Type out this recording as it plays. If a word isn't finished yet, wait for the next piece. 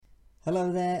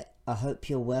Hello there, I hope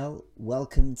you're well.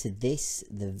 Welcome to this,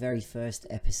 the very first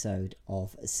episode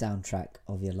of Soundtrack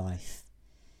of Your Life.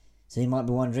 So you might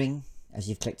be wondering, as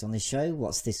you've clicked on this show,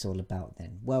 what's this all about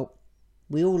then? Well,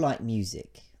 we all like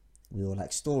music, we all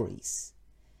like stories.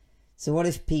 So what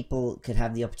if people could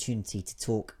have the opportunity to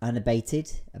talk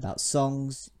unabated about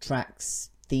songs, tracks,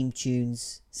 theme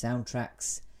tunes,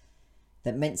 soundtracks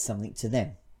that meant something to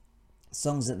them?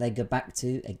 Songs that they go back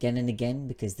to again and again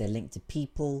because they're linked to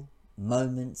people,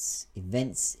 moments,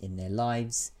 events in their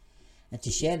lives, and to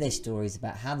share their stories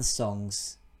about how the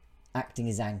songs, acting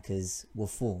as anchors, were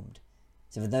formed.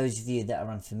 So for those of you that are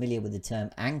unfamiliar with the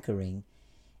term anchoring,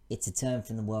 it's a term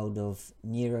from the world of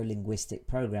neuro-linguistic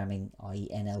programming, i.e.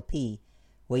 NLP,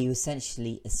 where you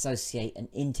essentially associate an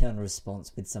internal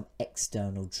response with some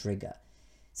external trigger.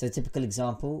 So a typical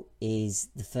example is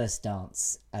the first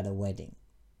dance at a wedding.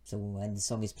 So when the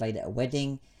song is played at a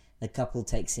wedding, the couple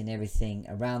takes in everything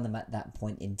around them at that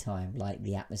point in time, like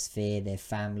the atmosphere, their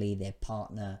family, their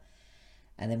partner.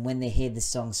 And then when they hear the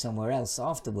song somewhere else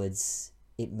afterwards,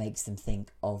 it makes them think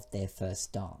of their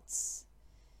first dance.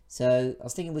 So I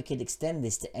was thinking we could extend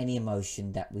this to any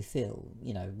emotion that we feel.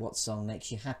 You know, what song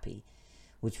makes you happy?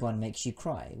 Which one makes you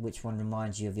cry? Which one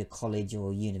reminds you of your college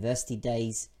or university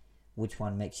days? Which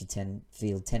one makes you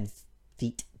feel 10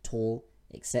 feet tall,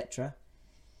 etc.?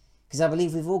 Because I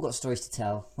believe we've all got stories to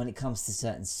tell when it comes to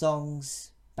certain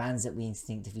songs, bands that we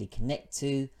instinctively connect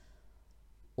to,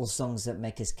 or songs that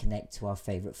make us connect to our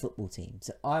favourite football team.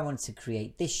 So I wanted to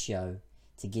create this show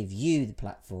to give you the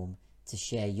platform to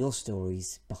share your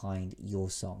stories behind your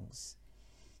songs.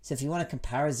 So if you want a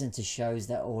comparison to shows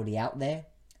that are already out there,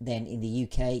 then in the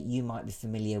UK you might be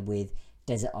familiar with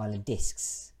Desert Island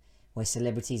Discs, where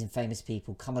celebrities and famous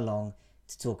people come along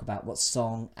to talk about what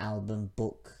song, album,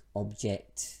 book,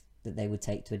 object that they would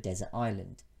take to a desert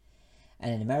island.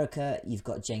 And in America, you've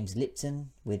got James Lipton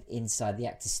with Inside the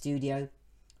Actors Studio,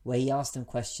 where he asks them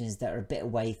questions that are a bit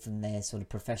away from their sort of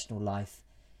professional life,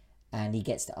 and he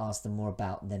gets to ask them more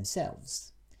about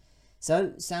themselves.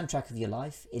 So, Soundtrack of Your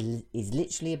Life is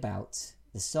literally about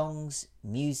the songs,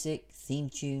 music,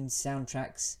 theme tunes,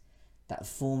 soundtracks that have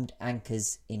formed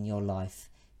anchors in your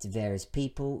life to various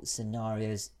people,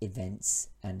 scenarios, events,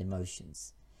 and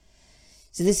emotions.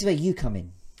 So this is where you come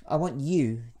in. I want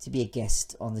you to be a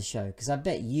guest on the show because I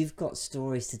bet you've got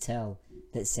stories to tell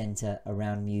that centre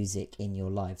around music in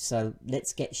your life. So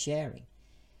let's get sharing.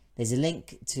 There's a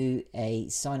link to a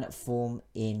sign up form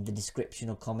in the description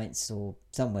or comments or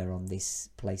somewhere on this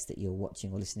place that you're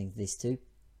watching or listening to this to,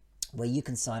 where you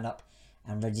can sign up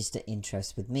and register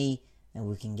interest with me and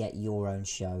we can get your own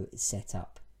show set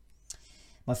up.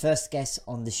 My first guest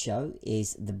on the show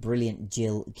is the brilliant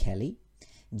Jill Kelly.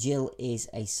 Jill is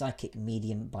a psychic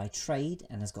medium by trade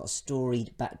and has got a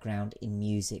storied background in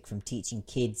music, from teaching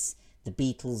kids the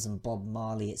Beatles and Bob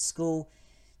Marley at school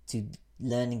to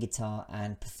learning guitar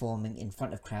and performing in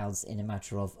front of crowds in a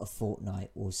matter of a fortnight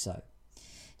or so.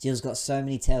 Jill's got so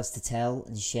many tales to tell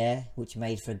and share, which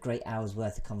made for a great hour's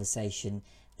worth of conversation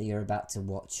that you're about to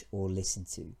watch or listen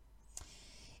to.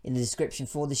 In the description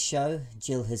for the show,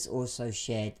 Jill has also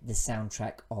shared the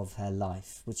soundtrack of her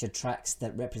life, which are tracks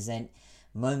that represent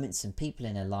moments and people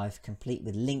in her life, complete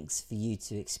with links for you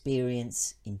to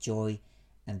experience, enjoy,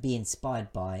 and be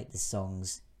inspired by the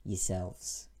songs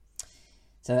yourselves.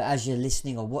 So as you're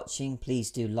listening or watching,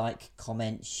 please do like,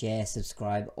 comment, share,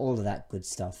 subscribe, all of that good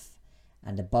stuff.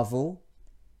 And above all,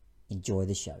 enjoy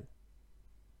the show.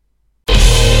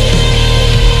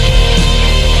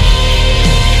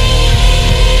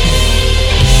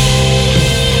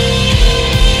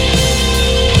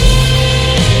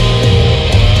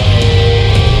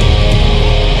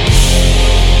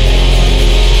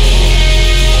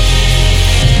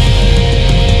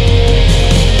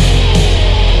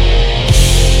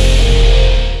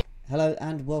 Hello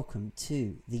and welcome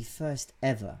to the first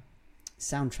ever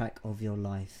Soundtrack of Your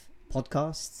Life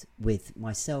podcast with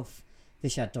myself,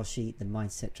 Vishad Doshi, the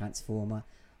Mindset Transformer.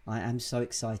 I am so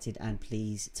excited and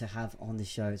pleased to have on the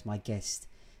show as my guest,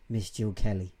 Miss Jill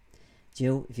Kelly.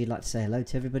 Jill, if you'd like to say hello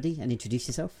to everybody and introduce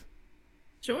yourself.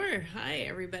 Sure. Hi,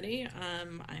 everybody.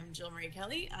 I'm Jill Marie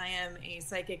Kelly. I am a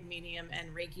psychic medium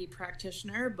and Reiki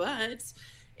practitioner, but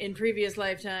in previous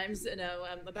lifetimes,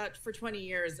 for 20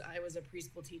 years, I was a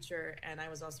preschool teacher and I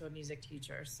was also a music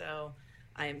teacher. So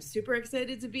I am super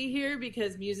excited to be here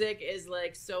because music is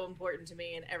like so important to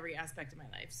me in every aspect of my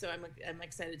life. So I'm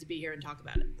excited to be here and talk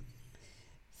about it.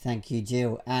 Thank you,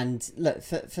 Jill. And look,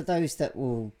 for those that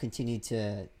will continue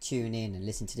to tune in and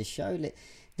listen to the show,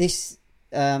 this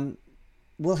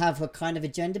will have a kind of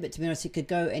agenda, but to be honest, it could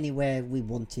go anywhere we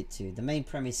want it to. The main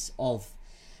premise of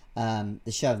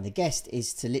the show and the guest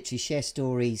is to literally share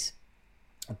stories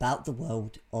about the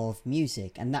world of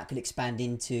music, and that could expand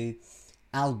into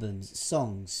albums,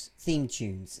 songs, theme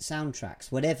tunes,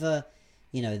 soundtracks, whatever,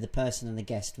 you know, the person and the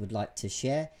guest would like to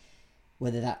share,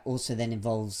 whether that also then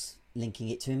involves linking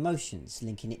it to emotions,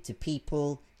 linking it to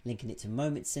people, linking it to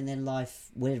moments in their life,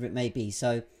 whatever it may be.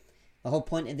 So the whole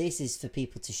point of this is for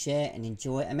people to share and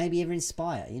enjoy and maybe even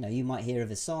inspire. You know, you might hear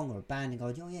of a song or a band and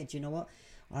go, oh yeah, do you know what,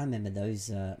 I remember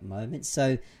those moments.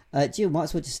 So Jill, might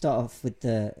as well just start off with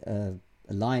a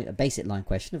basic line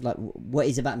question of like, what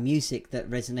is about music that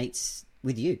resonates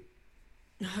with you?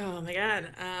 Oh my God.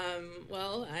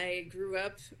 Well, I grew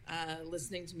up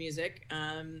listening to music.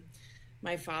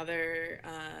 My father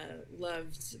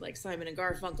loved like Simon and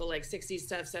Garfunkel, like 60s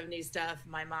stuff, 70s stuff.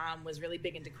 My mom was really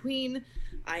big into Queen.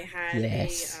 I had a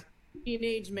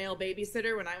teenage male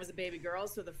babysitter when I was a baby girl.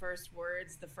 So the first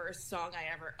song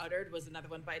I ever uttered was Another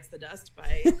One Bites the Dust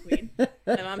by Queen.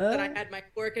 My mom said I had my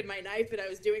fork and my knife and I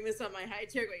was doing this on my high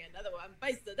chair going, Another One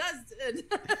Bites the Dust.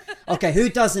 Okay, who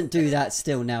doesn't do that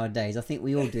still nowadays? I think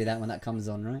we all do that when that comes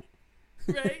on, right?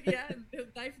 Right, yeah,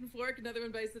 knife and fork, Another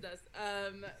One Bites the Dust.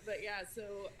 But yeah,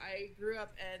 so I grew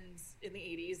up in the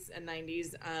 80s and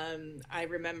 90s. I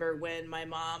remember when my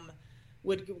mom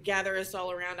would gather us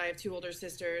all around. I have two older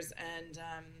sisters, and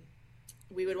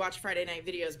we would watch Friday night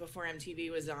videos before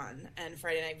MTV was on. And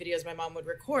Friday night videos my mom would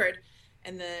record,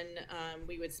 and then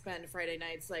we would spend Friday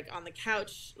nights like on the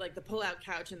couch, like the pull-out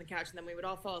couch in the couch, and then we would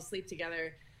all fall asleep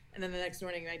together. And then the next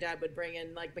morning, my dad would bring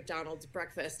in like McDonald's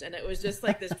breakfast, and it was just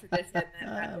like this tradition.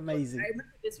 Amazing. I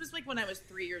remember this was like when I was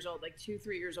 3 years old, like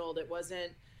 2-3 years old. It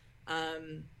wasn't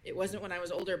when I was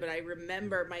older, but I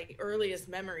remember my earliest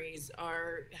memories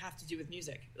have to do with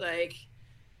music. Like,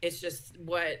 it's just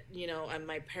what, you know, and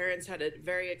my parents had a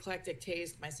very eclectic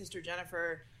taste. My sister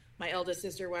Jennifer, my eldest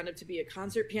sister, wound up to be a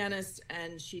concert pianist,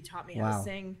 and she taught me how to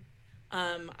sing.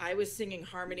 I was singing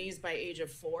harmonies by age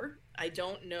of 4. I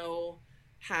don't know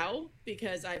how,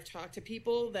 because I've talked to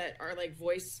people that are like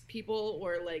voice people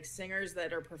or like singers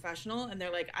that are professional, and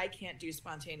they're like, I can't do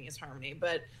spontaneous harmony.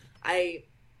 But I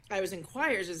was in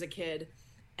choirs as a kid,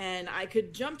 and I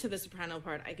could jump to the soprano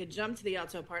part, I could jump to the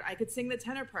alto part, I could sing the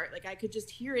tenor part. Like, I could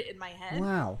just hear it in my head.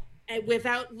 Wow. And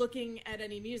without looking at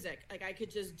any music, like I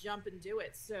could just jump and do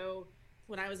it. So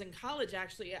when I was in college,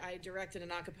 actually, I directed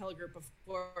an a cappella group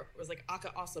before it was like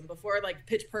Aka Awesome, before like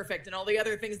Pitch Perfect and all the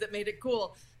other things that made it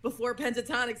cool, before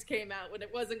Pentatonics came out when it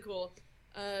wasn't cool.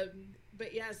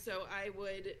 But yeah, so I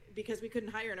would, because we couldn't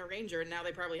hire an arranger, and now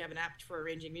they probably have an app for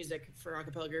arranging music for a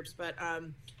cappella groups, but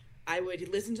I would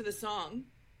listen to the song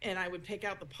and I would pick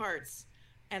out the parts,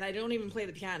 and I don't even play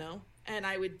the piano, and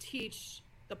I would teach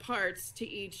the parts to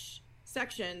each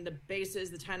section, the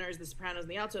basses, the tenors, the sopranos,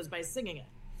 and the altos, by singing it.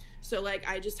 So like,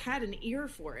 I just had an ear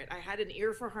for it. I had an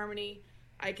ear for harmony.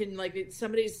 I can, like,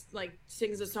 somebody's like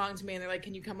sings a song to me and they're like,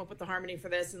 can you come up with the harmony for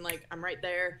this? And like, I'm right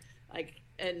there. Like,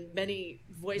 and many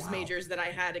voice majors that I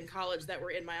had in college that were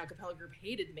in my a cappella group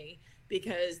hated me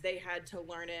because they had to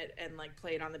learn it and like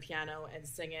play it on the piano and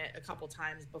sing it a couple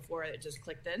times before it just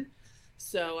clicked in.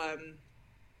 So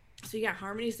yeah,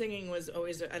 harmony singing was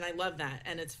always, and I love that.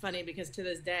 And it's funny because to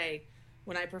this day,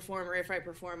 when I perform, or if I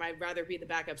perform, I'd rather be the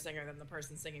backup singer than the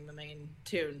person singing the main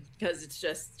tune, because it's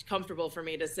just comfortable for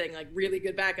me to sing like really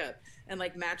good backup and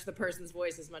like match the person's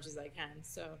voice as much as I can.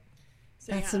 So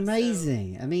that's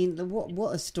amazing. I mean,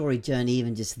 what a story journey,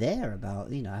 even just there,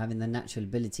 about, you know, having the natural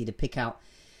ability to pick out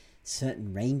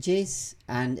certain ranges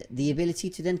and the ability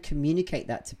to then communicate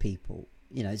that to people.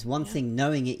 You know, it's one thing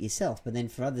knowing it yourself, but then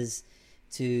for others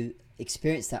to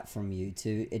experience that from you,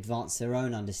 to advance their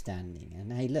own understanding.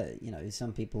 And hey, look, you know,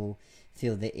 some people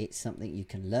feel that it's something you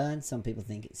can learn. Some people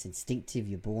think it's instinctive,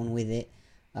 you're born with it.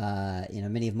 You know,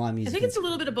 many of my music, I think it's a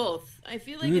little bit of both. I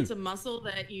feel like it's a muscle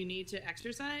that you need to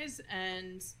exercise.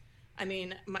 And I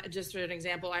mean, just for an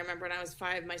example, I remember when I was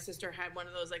 5, my sister had one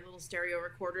of those like little stereo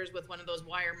recorders with one of those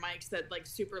wire mics that like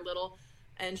super little.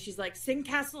 And she's like, sing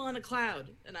Castle on a Cloud.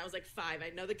 And I was like 5. I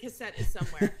know the cassette is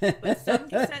somewhere, but some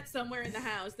cassette somewhere in the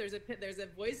house, there's a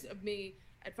voice of me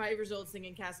at 5 years old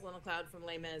singing Castle on a Cloud from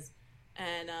Les Mis.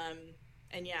 And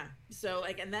yeah, so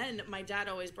like, and then my dad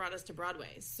always brought us to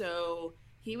Broadway. So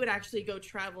he would actually go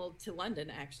travel to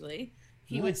London. Actually,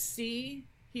 he would see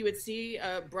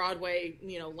a Broadway,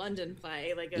 you know, London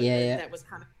play, like that was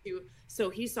kind of cute. So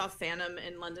he saw Phantom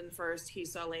in London first. He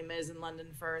saw Les Mis in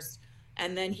London first.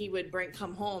 And then he would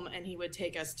come home and he would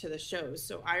take us to the shows.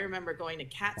 So I remember going to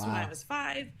Cats when I was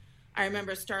 5. I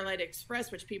remember Starlight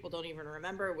Express, which people don't even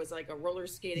remember, was like a roller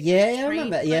skating Yeah, I train.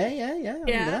 remember. Yeah, I remember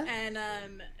Yeah, that.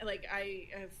 and like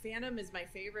Phantom is my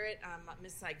favorite.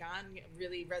 Miss Saigon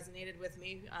really resonated with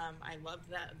me. I loved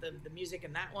that the music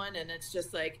in that one, and it's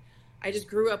just like I just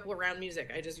grew up around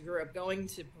music. I just grew up going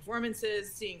to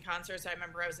performances, seeing concerts. I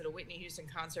remember I was at a Whitney Houston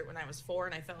concert when I was 4,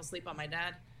 and I fell asleep on my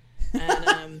dad.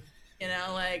 And you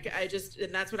know, like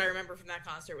and that's what I remember from that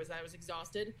concert was I was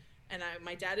exhausted. And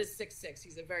my dad is 6'6".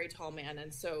 He's a very tall man,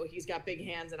 and so he's got big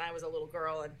hands. And I was a little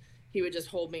girl, and he would just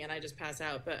hold me, and I just pass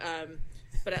out. But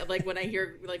like when I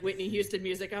hear like Whitney Houston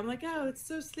music, I'm like, oh, it's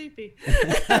so sleepy.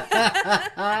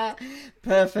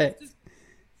 Perfect.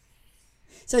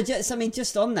 So just, I mean,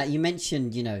 just on that, you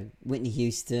mentioned, you know, Whitney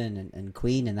Houston and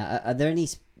Queen and that. Are there any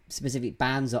specific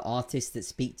bands or artists that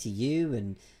speak to you,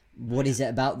 and what is it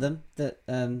about them that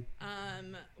well,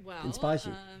 inspires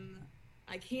you?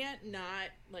 I can't not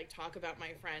like talk about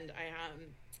my friend.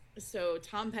 So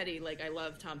Tom Petty, like I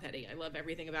love Tom Petty. I love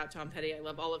everything about Tom Petty. I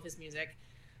love all of his music.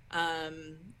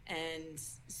 And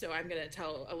so I'm gonna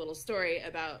tell a little story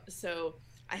about. So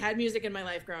I had music in my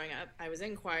life growing up. I was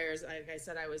in choirs. Like I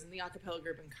said, I was in the a cappella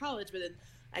group in college, but then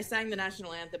I sang the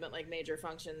national anthem at like major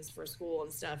functions for school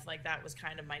and stuff. Like that was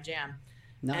kind of my jam.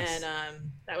 Nice.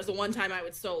 And that was the one time I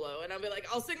would solo, and I'll be like,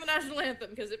 I'll sing the national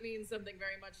anthem because it means something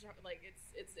very much like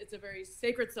it's a very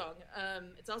sacred song.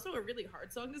 It's also a really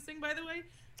hard song to sing, by the way.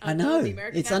 I know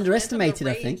it's underestimated.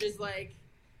 Anthem, I think. is like,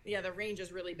 yeah, the range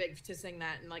is really big to sing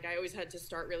that, and like I always had to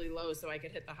start really low so I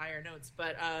could hit the higher notes.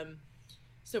 But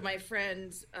so my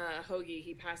friend Hoagie,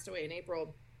 he passed away in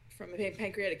April from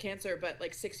pancreatic cancer, but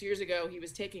like 6 years ago, he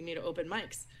was taking me to open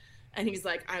mics. And he's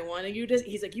like,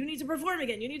 he's like, you need to perform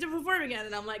again. You need to perform again.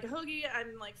 And I'm like, Hoagie,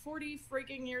 I'm like 40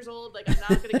 freaking years old. Like, I'm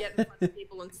not going to get in front of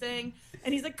people and sing.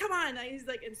 And he's like, come on. He's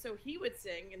like, and so he would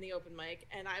sing in the open mic,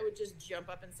 and I would just jump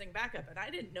up and sing backup. And I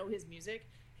didn't know his music.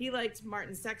 He liked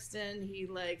Martin Sexton. He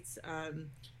liked,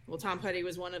 Tom Petty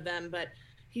was one of them. But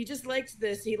he just liked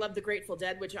this. He loved the Grateful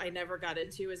Dead, which I never got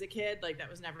into as a kid. Like, that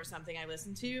was never something I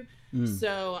listened to.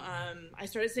 So I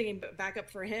started singing backup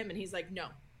for him. And he's like, no.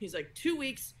 He's like, 2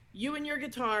 weeks. You and your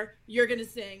guitar, you're going to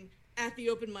sing at the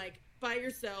open mic by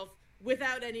yourself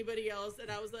without anybody else.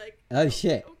 And I was like, oh,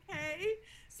 shit. Okay.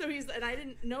 So and I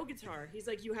didn't know guitar. He's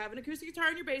like, you have an acoustic guitar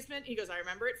in your basement. He goes, I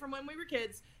remember it from when we were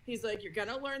kids. He's like, you're going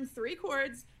to learn 3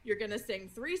 chords. You're going to sing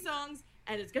 3 songs,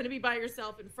 and it's going to be by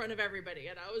yourself in front of everybody.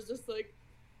 And I was just like,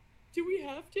 do we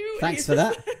have to? Thanks for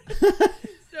that.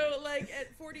 So, like,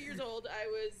 at 40 years old, I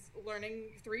was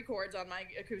learning 3 chords on my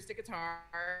acoustic guitar.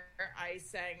 I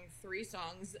sang 3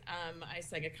 songs. I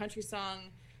sang a country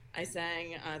song. I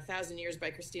sang 1,000 Years by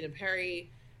Christina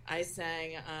Perri. I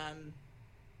sang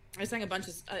a bunch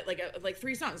of, like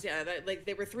 3 songs. Yeah, like,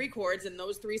 they were 3 chords, and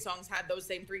those 3 songs had those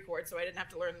same 3 chords, so I didn't have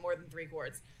to learn more than 3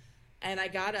 chords. And I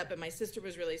got up, and my sister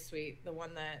was really sweet. The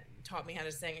one that taught me how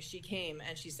to sing, she came,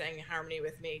 and she sang harmony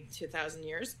with me to 1,000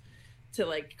 Years. To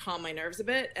like calm my nerves a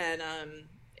bit. And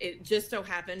it just so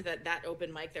happened that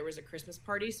open mic, there was a Christmas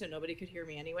party, so nobody could hear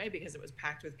me anyway because it was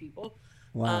packed with people.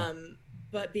 Wow.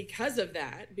 But because of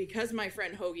that, because my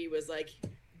friend Hoagie was like,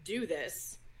 do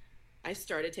this, I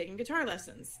started taking guitar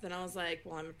lessons. Then I was like,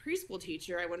 well, I'm a preschool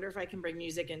teacher. I wonder if I can bring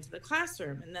music into the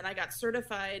classroom. And then I got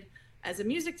certified as a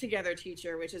Music Together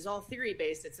teacher, which is all theory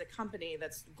based. It's a company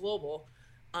that's global.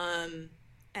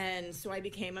 And so I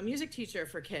became a music teacher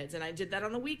for kids, and I did that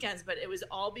on the weekends, but it was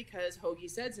all because Hoagie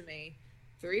said to me,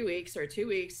 3 weeks or 2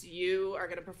 weeks, you are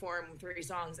going to perform 3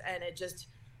 songs. And it just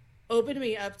opened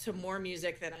me up to more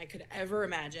music than I could ever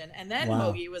imagine. And then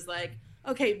Hoagie was like,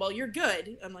 okay, well, you're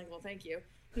good. I'm like, well, thank you.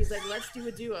 He's like, let's do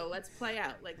a duo. Let's play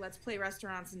out. Like, let's play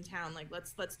restaurants in town. Like,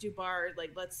 let's do bars.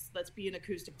 Like, let's be an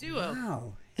acoustic duo.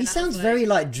 Wow. He sounds like, very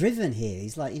like driven here.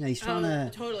 He's like, you know, he's trying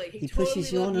to, totally. He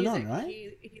pushes you on and on,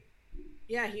 right?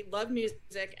 Yeah, he loved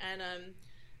music, and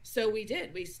so we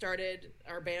did. We started,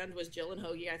 our band was Jill and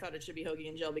Hoagie. I thought it should be Hoagie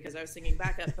and Jill because I was singing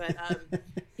backup, but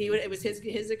it was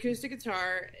his acoustic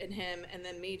guitar and him, and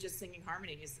then me just singing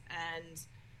harmonies, and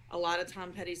a lot of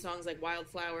Tom Petty songs like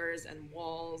Wildflowers and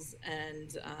Walls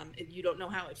and You Don't Know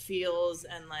How It Feels,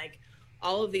 and like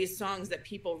all of these songs that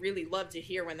people really love to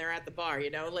hear when they're at the bar,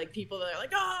 you know, like people that are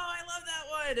like, oh, I love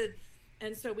that one.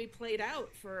 And so we played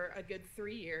out for a good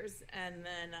 3 years, and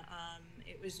then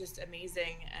it was just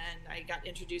amazing. And I got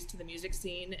introduced to the music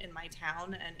scene in my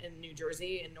town and in New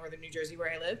Jersey, in northern New Jersey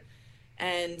where I live,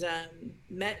 and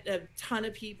met a ton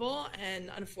of people. And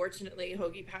unfortunately,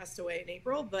 Hoagie passed away in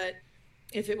April, but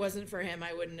if it wasn't for him,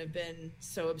 I wouldn't have been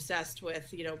so obsessed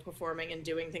with, you know, performing and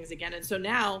doing things again. And so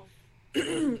now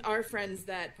our friends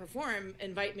that perform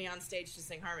invite me on stage to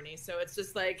sing harmony. So it's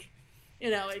just like,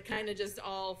 it kind of just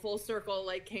all full circle,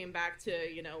 like came back to,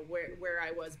 where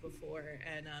I was before.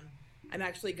 And I'm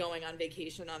actually going on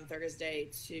vacation on Thursday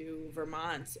to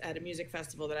Vermont at a music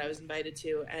festival that I was invited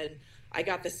to. And I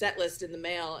got the set list in the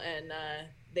mail, and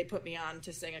they put me on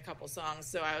to sing a couple songs.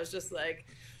 So I was just like,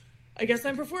 I guess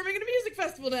I'm performing at a music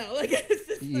festival now.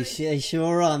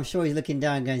 Sure are. I'm sure he's looking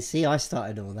down going, see, I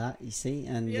started all that, you see.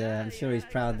 And I'm sure he's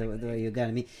proud the way you're going.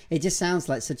 I mean, it just sounds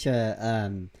like such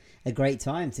a great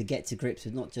time to get to grips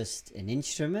with not just an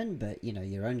instrument, but,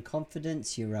 your own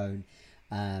confidence, your own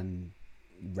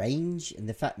range, and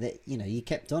the fact that, you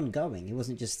kept on going. It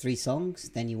wasn't just 3 songs.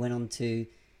 Then you went on to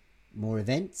more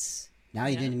events. Now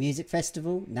you're doing a music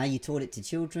festival. Now you taught it to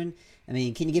children. I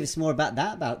mean, can you give us more about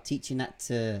that, about teaching that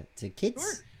to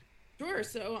kids? Sure.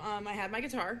 So I had my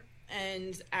guitar,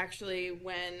 and actually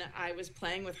when I was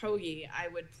playing with Hoagie, I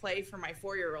would play for my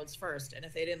 4-year-olds first. And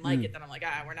if they didn't like it, then I'm like,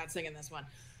 we're not singing this one.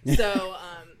 So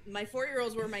my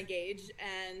 4-year-olds were my gauge.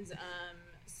 And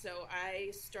so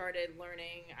I started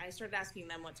learning. I started asking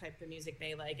them what type of music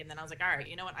they like. And then I was like, all right,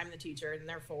 you know what? I'm the teacher, and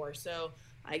they're 4. So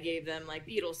I gave them like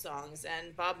Beatles songs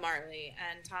and Bob Marley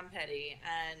and Tom Petty.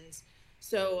 And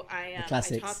so I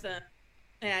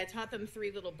taught them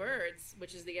Three Little Birds,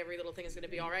 which is the Every Little Thing Is Going to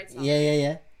Be All Right song.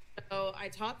 Yeah. So I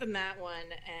taught them that one,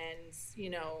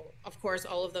 and of course,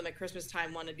 all of them at Christmas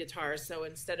time wanted guitars. So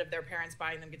instead of their parents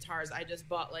buying them guitars, I just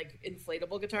bought like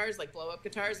inflatable guitars, like blow up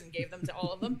guitars, and gave them to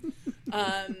all of them,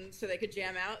 so they could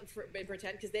jam out and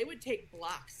pretend, because they would take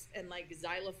blocks and like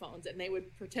xylophones, and they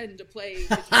would pretend to play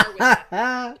guitar with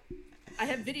them. I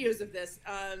have videos of this.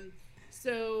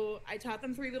 So I taught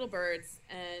them Three Little Birds,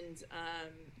 and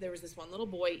there was this one little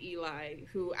boy, Eli,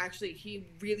 who actually, he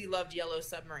really loved Yellow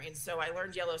Submarine. So I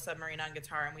learned Yellow Submarine on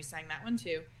guitar, and we sang that one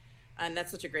too. And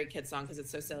that's such a great kid song because it's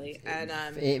so silly. And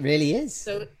it really is.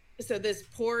 So this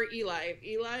poor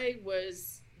Eli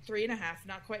was 3.5,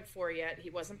 not quite 4 yet. He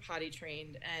wasn't potty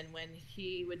trained, and when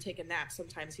he would take a nap,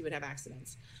 sometimes he would have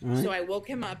accidents. Right. So I woke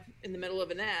him up in the middle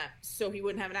of a nap so he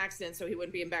wouldn't have an accident, so he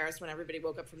wouldn't be embarrassed when everybody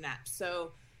woke up from naps.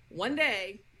 So one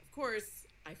day, of course,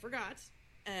 I forgot,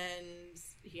 and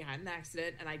he had an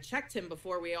accident, and I checked him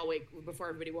before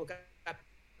everybody woke up,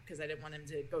 because I didn't want him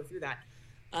to go through that.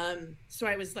 So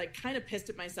I was like kind of pissed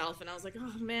at myself, and I was like,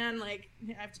 oh man, like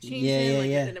I have to change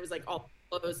him. And it was like all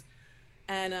clothes.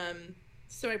 And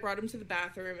so I brought him to the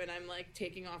bathroom, and I'm like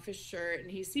taking off his shirt, and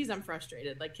he sees I'm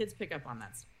frustrated. Like, kids pick up on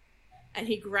that stuff. And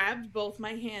he grabbed both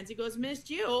my hands. He goes, Miss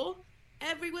Jill,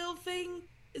 every little thing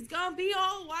is gonna be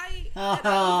all white. And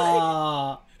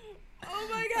I was like, oh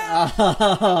my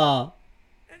God.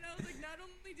 And I was like, not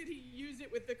only did he use it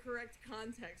with the correct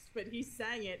context, but he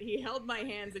sang it. He held my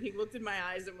hands, and he looked in my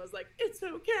eyes and was like, it's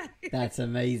okay. That's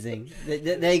amazing.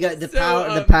 There you go.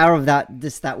 The power of that,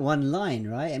 just that one line,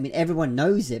 right? I mean, everyone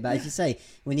knows it, but as you say,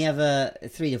 when you have a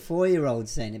 3 to 4 year old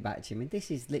saying it back to you, I mean,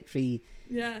 this is literally,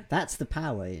 that's the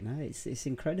power, it's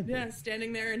incredible. Yeah,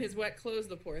 standing there in his wet clothes,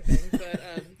 the poor thing. But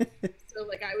so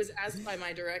like, I was asked by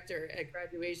my director at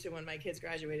graduation when my kids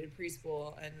graduated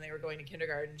preschool and they were going to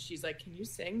kindergarten. She's like, can you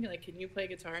sing? Like, can you play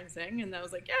guitar and sing? And I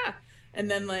was like, yeah.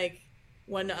 And then like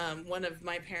one of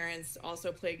my parents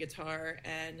also played guitar,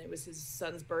 and it was his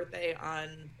son's birthday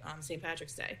on St.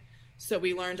 Patrick's Day. So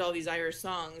we learned all these Irish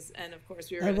songs, and of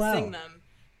course we were going to sing them.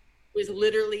 It was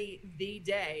literally the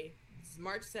day,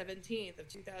 March 17th of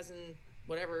 2000,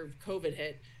 whatever, COVID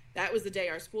hit. That was the day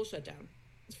our school shut down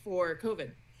for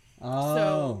COVID. Oh.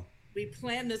 So we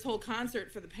planned this whole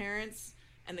concert for the parents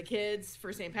and the kids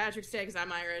for St. Patrick's Day, because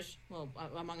I'm Irish, well,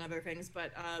 among other things,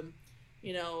 but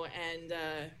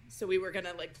so we were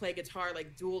gonna like play guitar,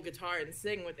 like dual guitar, and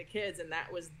sing with the kids, and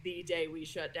that was the day we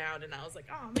shut down. And I was like,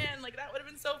 oh man, like that would have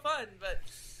been so fun. But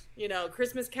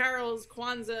Christmas carols,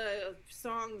 Kwanzaa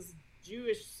songs,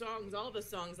 Jewish songs, all the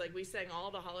songs, like we sang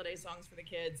all the holiday songs for the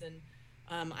kids. And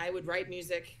I would write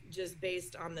music just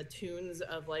based on the tunes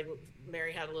of like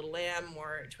Mary Had a Little Lamb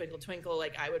or Twinkle Twinkle.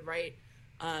 Like I would write,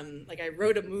 I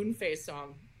wrote a Moonface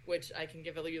song, which I can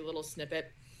give you a little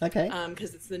snippet. Okay.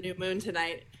 Because it's the new moon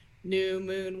tonight. New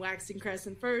moon, waxing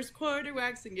crescent, first quarter,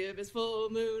 waxing give us full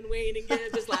moon, waning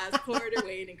give us last quarter,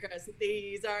 waning crescent.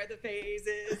 These are the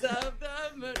phases of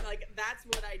the moon. Like, that's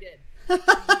what I did for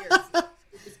years.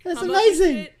 That's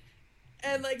amazing.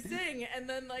 And like sing, and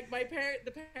then like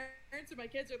the parents of my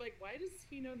kids are like, why does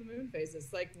he know the moon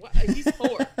phases? Like, what? He's 4.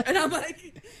 And I'm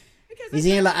like, because he's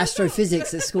hearing like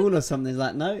astrophysics at school or something.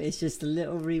 Like, no, it's just a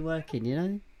little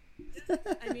reworking,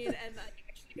 I mean, and I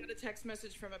actually got a text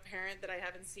message from a parent that I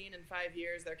haven't seen in 5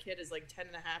 years. Their kid is like 10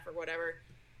 and a half or whatever.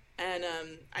 And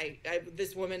I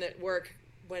this woman at work,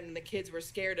 when the kids were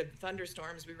scared of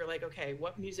thunderstorms, we were like, okay,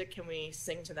 what music can we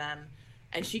sing to them?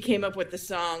 And she came up with the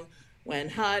song, when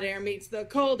hot air meets the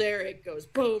cold air, it goes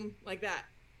boom, like that.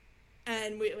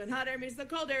 And when hot air meets the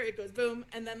cold air, it goes boom.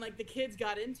 And then like the kids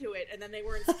got into it, and then they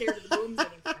weren't scared of the booms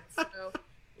anymore. So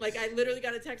like I literally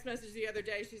got a text message the other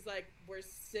day. She's like, "We're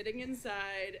sitting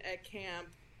inside at camp.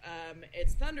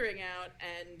 It's thundering out,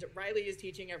 and Riley is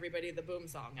teaching everybody the boom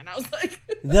song." And I was like,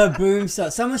 the boom song.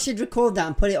 Someone should record that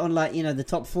and put it on like, you know, the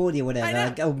top 40 or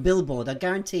whatever. Or Billboard. I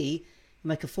guarantee you'll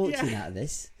make a fortune out of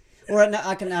this. Or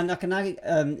I can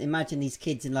imagine these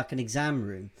kids in like an exam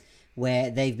room where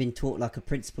they've been taught like a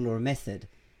principle or a method,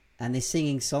 and they're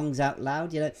singing songs out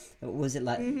loud. You know, was it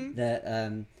like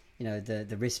the you know,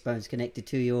 the wrist bone's connected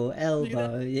to your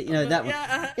elbow? You know that one.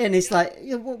 And it's like,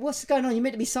 you know, what's going on? You're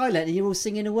meant to be silent, and you're all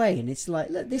singing away. And it's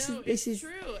like, look, this is true.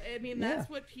 I mean, that's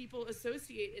what people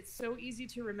associate. It's so easy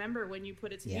to remember when you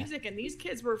put it to music. And these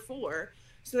kids were 4,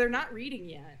 so they're not reading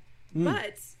yet.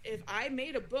 But if I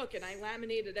made a book and I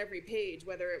laminated every page,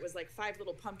 whether it was like 5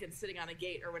 little pumpkins sitting on a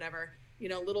gate or whatever, you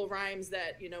know, little rhymes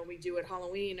that, you know, we do at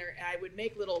Halloween, or I would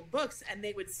make little books and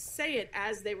they would say it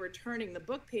as they were turning the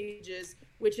book pages,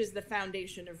 which is the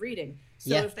foundation of reading.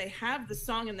 So if they have the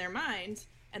song in their mind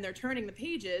and they're turning the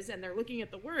pages and they're looking at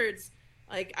the words,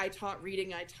 like I taught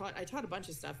reading, I taught a bunch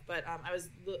of stuff, but I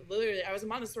was a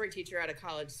Montessori teacher out of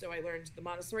college. So I learned the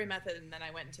Montessori method, and then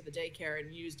I went into the daycare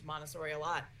and used Montessori a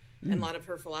lot. And a lot of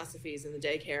her philosophies in the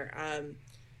daycare.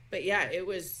 But yeah, it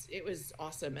was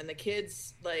awesome. And the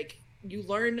kids, like, you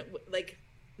learn, like,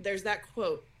 there's that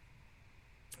quote.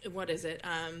 What is it?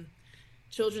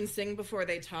 Children sing before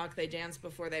they talk, they dance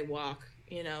before they walk.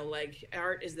 You know, like,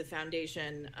 art is the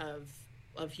foundation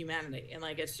of humanity. And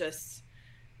like, it's just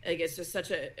such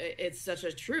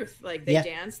a truth. Like, they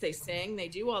dance, they sing, they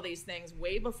do all these things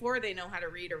way before they know how to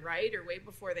read or write, or way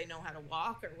before they know how to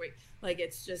walk, or like,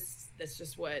 that's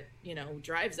just what, you know,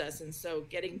 drives us. And so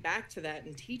getting back to that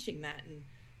and teaching that and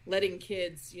letting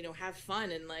kids, you know, have fun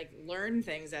and like learn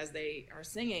things as they are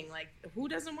singing, like, who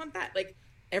doesn't want that? Like,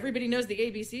 everybody knows the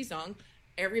ABC song.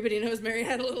 Everybody knows Mary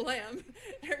Had a Little Lamb.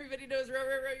 Everybody knows Row,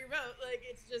 Row, Row Your Boat. Like,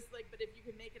 it's just like, but if you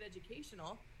can make it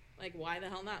educational, like, why the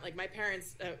hell not? Like, my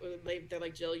parents, they're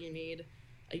like, "Jill, you need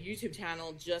a YouTube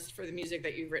channel just for the music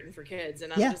that you've written for kids."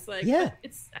 And I'm just like,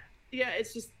 it's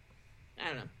just, I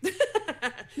don't know.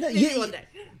 No, maybe one day.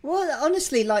 Well,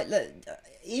 honestly, like, look,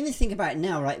 even think about it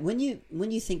now, right? When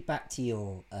you think back to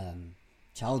your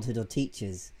childhood or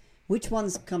teachers, which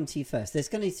ones come to you first? There's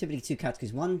going to be typically 2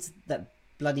 categories. Ones that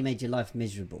bloody made your life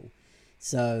miserable.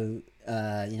 So,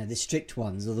 you know, the strict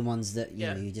ones, or the ones that, you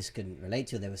know, you just couldn't relate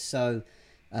to. They were so...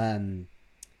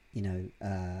 you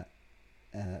know,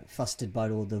 fustered by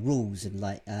all the rules and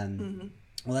like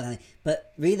all that.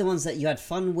 But really, the ones that you had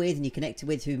fun with and you connected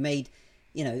with, who made,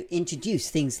 you know, introduce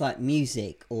things like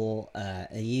music or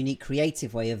a unique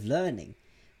creative way of learning,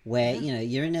 where you know,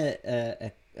 you're in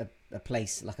a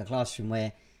place like a classroom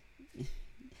where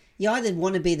you either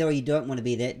want to be there or you don't want to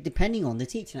be there, depending on the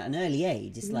teacher. At an early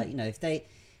age, it's like, you know, if they,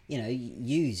 you know,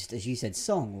 used, as you said,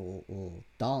 song or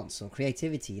dance or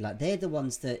creativity, like, they're the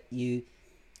ones that you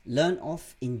learn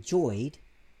off, enjoyed,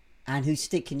 and who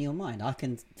stick in your mind. I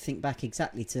can think back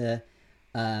exactly to,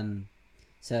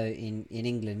 so in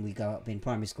England, we go up in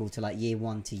primary school to like year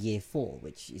 1 to year 4,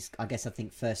 which is, I guess, I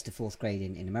think 1st to 4th grade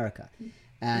in America.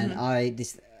 And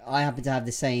I happen to have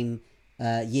the same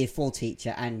year 4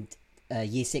 teacher and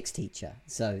year 6 teacher.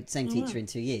 So same teacher in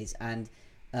 2 years. And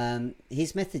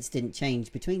his methods didn't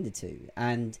change between the two.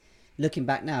 And looking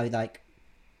back now, like,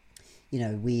 you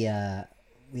know, we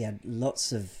had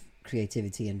lots of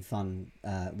creativity and fun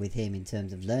with him in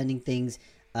terms of learning things,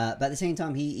 but at the same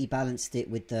time he balanced it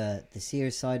with the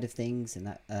serious side of things, and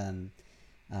that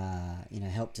you know,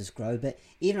 helped us grow. But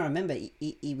even I remember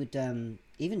he would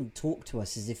even talk to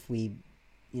us as if we,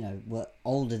 you know, were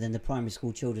older than the primary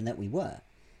school children that we were.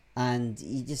 And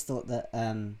he just thought that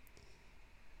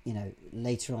you know,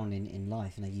 later on in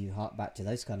life, you know, you hark back to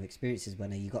those kind of experiences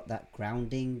when you got that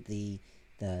grounding, the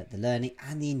learning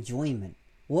and the enjoyment.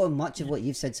 Much of what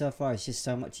you've said so far is just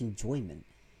so much enjoyment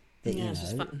that, you know, it's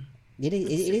just fun. It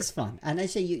is fun. And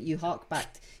actually, you hark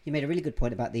back. You made a really good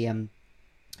point about the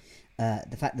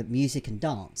fact that music and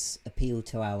dance appeal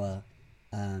to our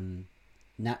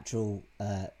natural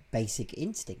basic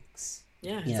instincts.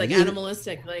 Yeah, it's like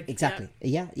animalistic, like exactly.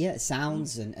 Yeah.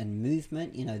 Sounds and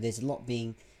movement. You know, there's a lot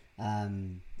being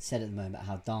said at the moment about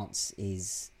how dance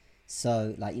is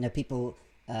so, like, you know, people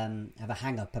have a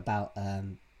hang up about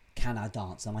can I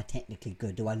dance? Am I technically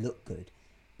good? Do I look good?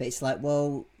 But it's like,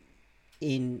 well,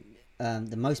 in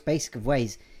the most basic of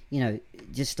ways, you know,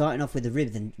 just starting off with the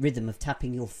rhythm of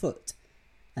tapping your foot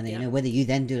And then, whether you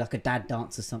then do like a dad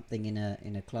dance or something in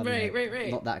a club, right.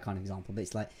 Not that kind of example, but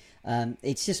it's like,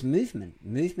 it's just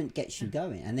movement gets you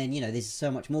going. And then, there's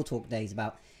so much more talk days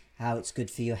about how it's good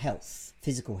for your health,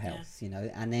 physical health,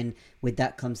 and then with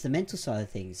that comes the mental side of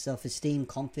things, self-esteem,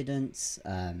 confidence.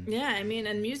 And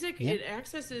music, it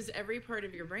accesses every part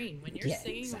of your brain when you're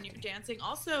singing, when you're dancing.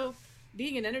 Also,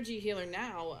 being an energy healer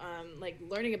now, like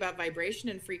learning about vibration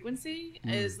and frequency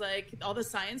is like all the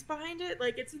science behind it.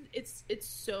 Like it's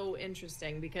so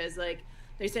interesting because like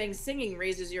they're saying singing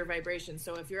raises your vibration.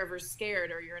 So if you're ever scared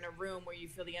or you're in a room where you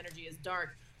feel the energy is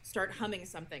dark, start humming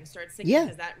something, start singing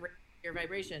because that raises your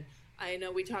vibration. I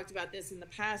know we talked about this in the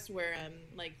past where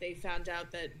like they found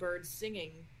out that birds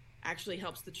singing actually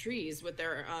helps the trees with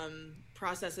their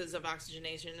processes of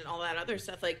oxygenation and all that other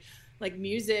stuff. Like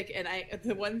music, and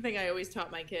the one thing I always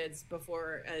taught my kids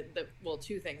before,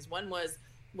 two things. One was,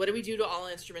 what do we do to all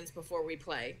instruments before we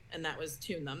play? And that was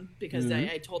tune them, because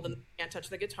I told them you can't touch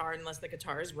the guitar unless the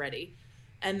guitar is ready.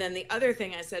 And then the other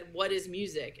thing I said, what is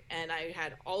music? And I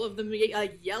had all of them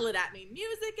yell it at me,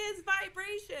 music is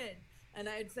vibration. And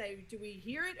I'd say, do we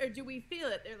hear it or do we feel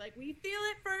it? They're like, we feel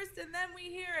it first and then we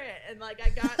hear it. And like I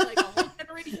got like a whole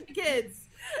generation of kids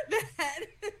that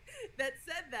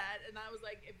said that. And I was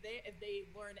like, if they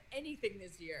learn anything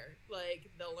this year, like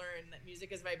they'll learn that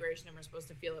music is vibration and we're supposed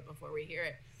to feel it before we hear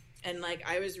it. And like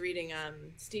I was reading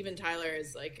Steven Tyler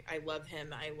is like, I love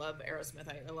him. I love Aerosmith.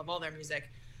 I love all their music.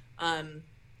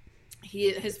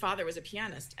 His father was a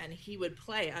pianist and he would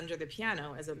play under the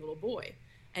piano as a little boy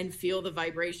and feel the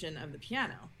vibration of the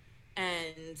piano.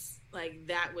 And like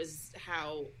that was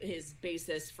how his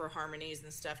basis for harmonies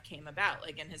and stuff came about.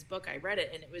 Like in his book, I read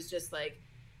it and it was just like,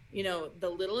 the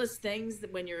littlest things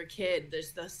that when you're a kid,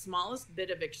 there's the smallest bit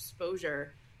of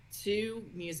exposure to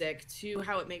music, to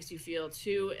how it makes you feel,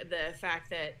 to the fact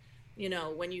that,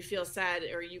 when you feel sad,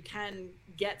 or you can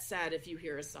get sad if you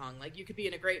hear a song. Like you could be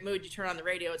in a great mood, you turn on the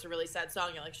radio, it's a really sad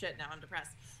song, you're like, shit, now I'm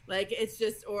depressed. Like it's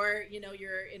just, or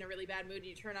you're in a really bad mood and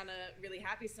you turn on a really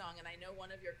happy song. And I know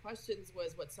one of your questions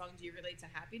was, what song do you relate to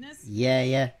happiness?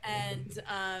 Yeah. And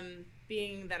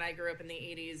being that I grew up in the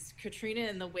 80s, Katrina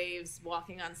and the Waves,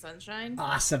 Walking on Sunshine. Oh,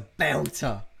 that's a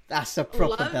belter. That's a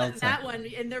proper belter. That one.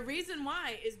 And the reason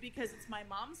why is because it's my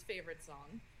mom's favorite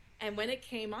song. And when it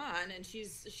came on, and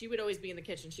she would always be in the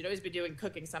kitchen. She'd always be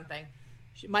cooking something.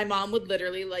 My mom would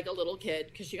literally, like a little kid,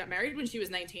 because she got married when she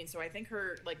was 19, so I think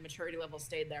her like maturity level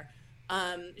stayed there.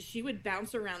 She would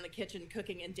bounce around the kitchen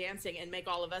cooking and dancing and make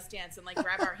all of us dance and like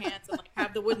grab our hands and like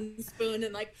have the wooden spoon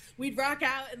and like we'd rock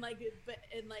out and like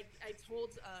I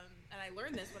told and I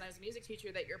learned this when I was a music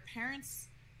teacher, that your parents'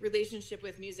 relationship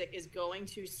with music is going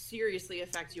to seriously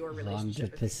affect your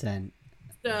relationship. 100%.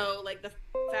 So, like, the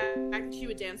fact that she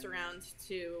would dance around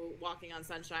to Walking on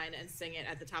Sunshine and sing it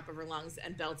at the top of her lungs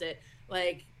and belt it,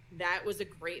 like, that was a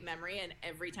great memory. And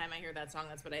every time I hear that song,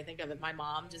 that's what I think of. My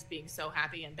mom just being so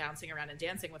happy and bouncing around and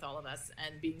dancing with all of us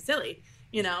and being silly,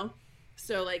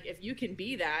 So, like, if you can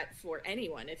be that for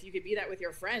anyone, if you could be that with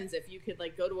your friends, if you could,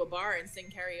 like, go to a bar and sing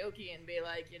karaoke and be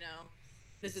like,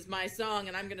 this is my song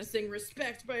and I'm going to sing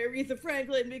Respect by Aretha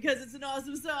Franklin because it's an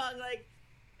awesome song, like,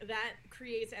 that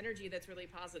creates energy that's really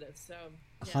positive. So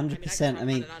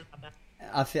 100%.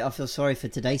 I feel sorry for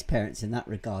today's parents in that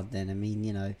regard. Then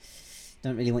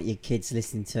don't really want your kids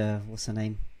listening to, what's her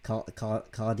name,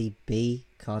 Cardigan B,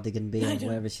 or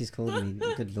whatever she's called.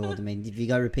 Good lord. If you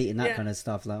go repeating that kind of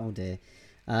stuff, like, oh dear.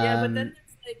 But then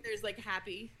there's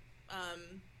Happy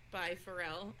by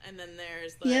Pharrell, and then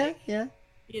there's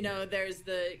there's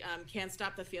the Can't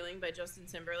Stop the Feeling by Justin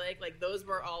Timberlake. Like, those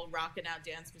were all rocking out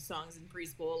dance songs in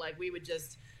preschool. Like, we would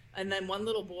just, and then one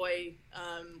little boy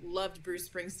loved Bruce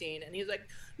Springsteen, and he was like,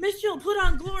 Miss Jill, put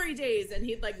on Glory Days, and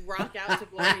he'd like rock out to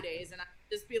Glory Days, and I'd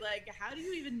just be like, how do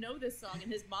you even know this song?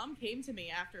 And his mom came to me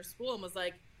after school and was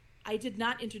like, I did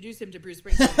not introduce him to Bruce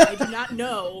Springsteen. I do not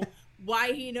know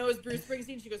why he knows Bruce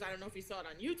Springsteen. She goes, I don't know if he saw it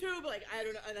on YouTube. Like, I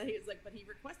don't know. And then he was like, but he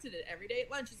requested it every day at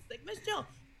lunch. He's like, Miss Jill,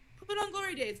 put on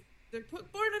Glory Days. They're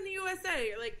Born in the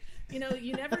USA. Or like,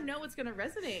 you never know what's going to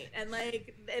resonate. And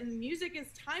like, and music is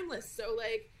timeless. So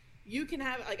like, you can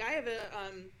have, like, I have a,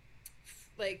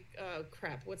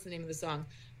 what's the name of the song?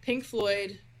 Pink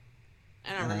Floyd.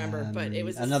 I don't remember, but it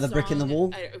was Another Brick in the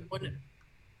Wall. I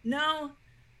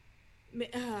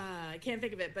can't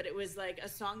think of it, but it was like a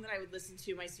song that I would listen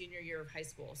to my senior year of high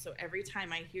school. So every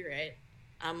time I hear it,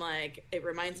 I'm like, it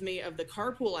reminds me of the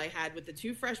carpool I had with the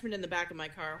two freshmen in the back of my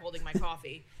car holding my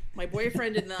coffee, my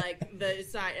boyfriend in the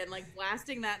side, and like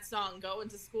blasting that song going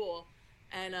to school.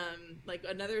 And like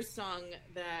another song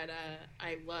that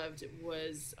I loved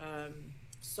was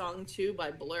Song 2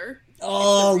 by Blur.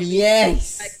 Oh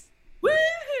yes. Like,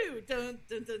 woohoo! too. Dun,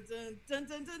 dun, dun, dun, dun,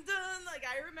 dun, dun, dun. Like,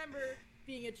 I remember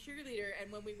being a cheerleader,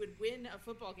 and when we would win a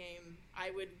football game,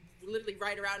 I would literally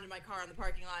ride around in my car in the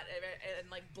parking lot and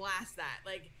like blast that.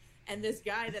 Like, and this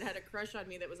guy that had a crush on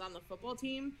me that was on the football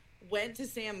team went to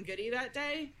Sam Goody that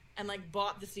day and like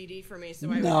bought the CD for me, so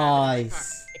I would have it in my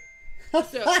car.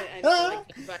 So,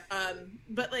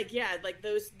 but like, yeah, like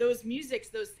those musics,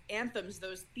 those anthems,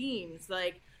 those themes,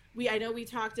 like I know we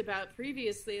talked about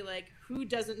previously, like, who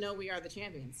doesn't know We Are the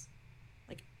Champions?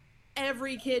 Like,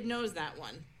 every kid knows that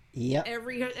one. Yeah.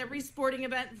 Every sporting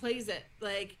event plays it,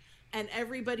 like, and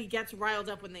everybody gets riled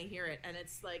up when they hear it, and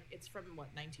it's like, it's from what,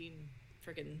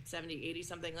 1970, 80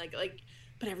 something, like,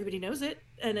 but everybody knows it,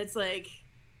 and it's like,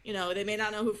 you know, they may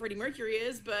not know who Freddie Mercury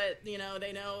is, but you know,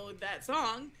 they know that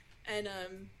song. And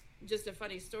just a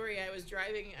funny story, I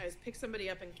picked somebody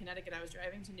up in Connecticut. I was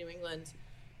driving to New England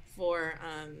for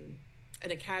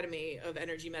an academy of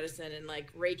energy medicine and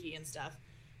like Reiki and stuff.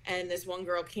 And this one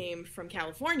girl came from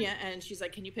California, and she's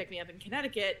like, can you pick me up in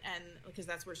Connecticut? And because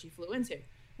that's where she flew into. I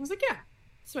was like, yeah.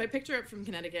 So I picked her up from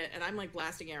Connecticut, and I'm like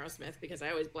blasting Aerosmith, because I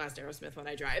always blast Aerosmith when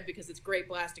I drive, because it's great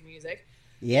blasting music.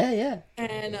 Yeah.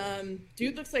 And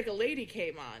Dude Looks Like a Lady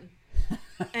came on.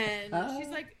 And she's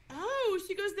like, oh,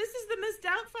 she goes, this is the Miss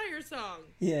Doubtfire song.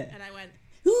 Yeah. And I went,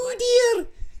 oh dear.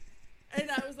 And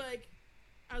I was like,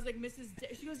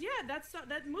 she goes, yeah,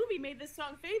 that movie made this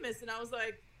song famous. And I was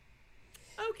like,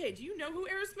 okay, do you know who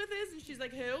Aerosmith is? And she's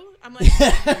like, who? I'm like,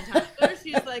 Tyler.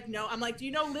 She's like, no. I'm like, do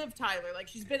you know Liv Tyler? Like,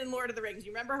 she's been in Lord of the Rings.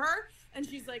 You remember her? And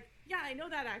she's like, yeah, I know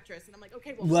that actress. And I'm like,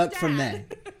 okay, well, work from there.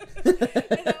 And I was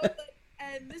like,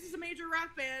 and this is a major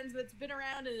rock band that's been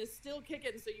around and is still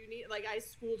kicking. So you need, like, I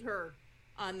schooled her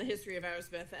on the history of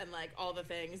Aerosmith and like all the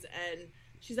things. And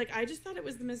she's like, I just thought it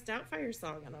was the Miss Doubtfire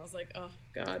song. And I was like, oh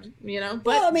God, you know, but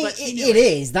well, I mean, it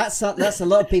is. That's a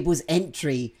lot of people's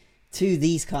entry to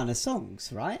these kind of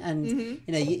songs, right? And you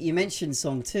know, you mentioned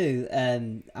song 2.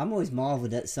 I'm always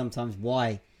marveled at sometimes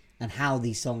why and how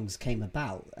these songs came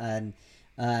about. And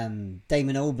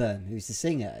Damon Albarn, who's the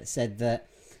singer, said that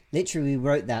literally we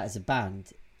wrote that as a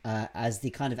band as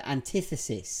the kind of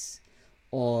antithesis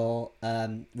or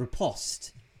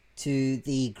riposte to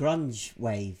the grunge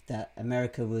wave that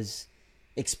America was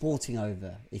exporting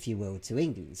over, if you will, to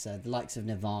England. So the likes of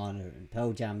Nirvana and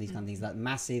Pearl Jam, these kind of things, like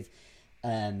massive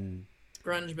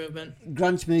grunge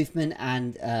movement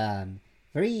and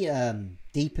very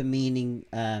deep and meaning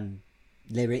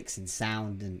lyrics and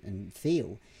sound and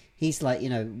feel. He's like, you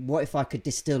know, what if I could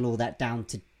distill all that down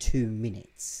to 2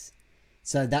 minutes?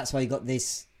 So that's why you got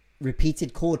this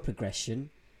repeated chord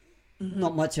progression,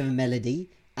 not much of a melody,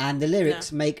 and the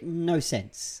lyrics make no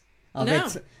sense.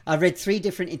 I've read 3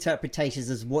 different interpretations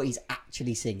as what he's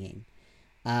actually singing.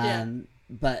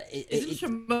 But isn't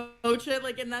Jambojet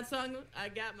like in that song? I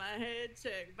got my head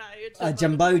checked by a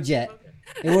Jambojet.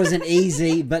 It wasn't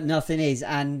easy, but nothing is,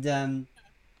 and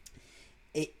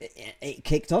it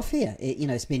kicked off here.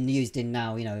 It's been used in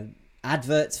now,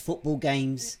 adverts, football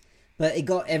games, but it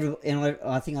got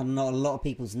I think on a lot of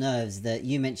people's nerves that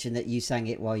you mentioned that you sang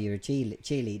it while you're a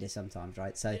cheerleader sometimes,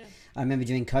 right? So I remember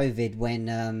during COVID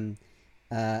when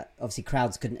obviously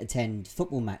crowds couldn't attend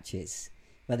football matches,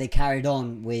 but they carried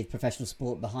on with professional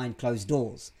sport behind closed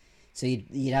doors. So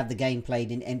you'd have the game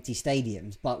played in empty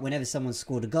stadiums, but whenever someone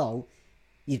scored a goal,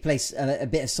 you'd play a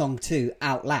bit of song 2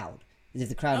 out loud as if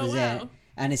the crowd was there.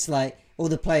 And it's like all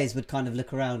the players would kind of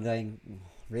look around going,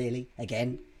 really?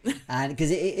 Again? And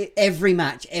because every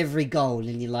match, every goal,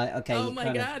 and you're like, okay. Oh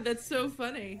my God, that's so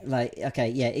funny. Like, okay,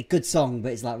 yeah, good song,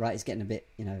 but it's like, right, it's getting a bit,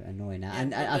 annoying now.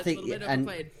 And I think,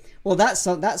 well, that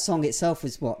song itself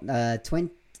was what,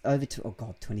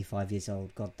 25 years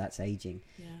old. God, that's aging.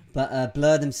 Yeah. But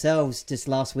Blur themselves just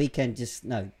last weekend,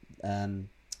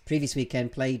 previous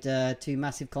weekend played 2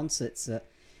 massive concerts at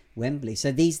Wembley.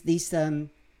 So these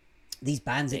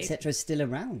bands, etc., are still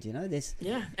around.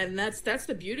 Yeah, and that's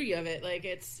the beauty of it. Like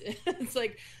it's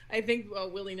like I think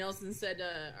Willie Nelson said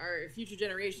our future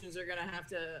generations are gonna have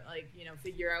to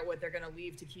figure out what they're gonna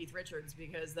leave to Keith Richards,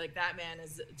 because like that man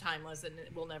is timeless and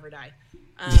will never die.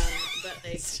 But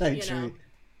like it's so true.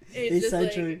 It's so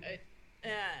like, true.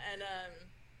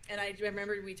 And I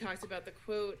remember we talked about the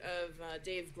quote of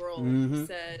Dave Grohl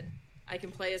said, I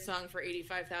can play a song for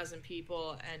 85,000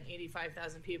 people and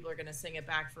 85,000 people are going to sing it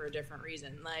back for a different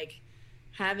reason. Like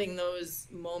having those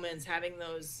moments, having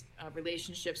those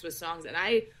relationships with songs. And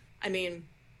I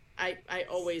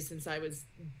always, since I was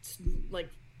like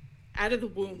out of the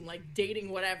womb, like dating,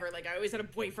 whatever, like I always had a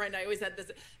boyfriend. I always had this,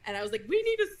 and I was like, we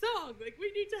need a song. Like we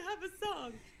need to have a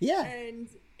song. Yeah. And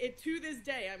it to this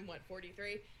day, I'm what,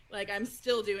 43? Like, I'm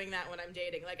still doing that when I'm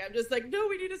dating. Like, I'm just like, no,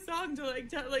 we need a song to like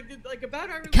tell like about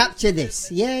our capture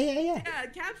this. Yeah,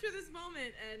 capture this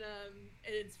moment. And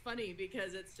it's funny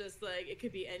because it's just like it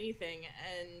could be anything.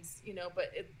 And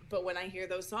but when I hear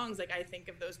those songs, like, I think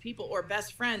of those people or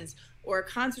best friends or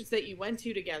concerts that you went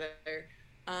to together.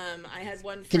 I had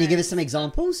one friend, can you give us some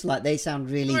examples? Like, they sound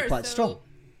really quite strong.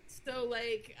 So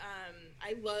like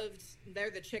I loved,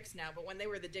 they're the Chicks now, but when they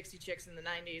were the Dixie Chicks in the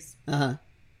 90s,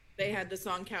 they had the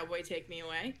song Cowboy Take Me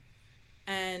Away.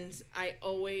 And I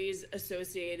always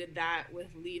associated that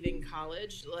with leaving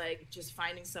college, like just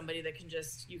finding somebody that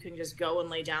you can just go and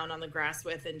lay down on the grass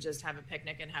with and just have a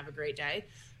picnic and have a great day.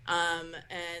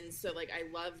 And so like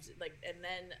I loved, like, and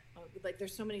then like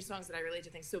there's so many songs that I relate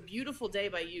to things. So Beautiful Day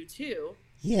by U2.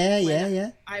 Yeah.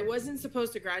 I wasn't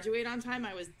supposed to graduate on time.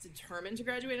 I was determined to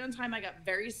graduate on time. I got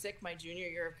very sick my junior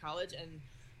year of college, and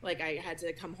like I had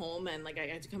to come home, and like I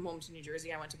had to come home to New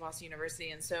Jersey. I went to Boston University,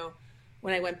 and so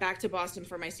when I went back to Boston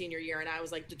for my senior year, and I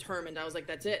was like determined, I was like,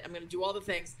 that's it, I'm going to do all the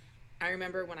things. I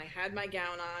remember when I had my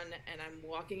gown on and I'm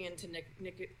walking into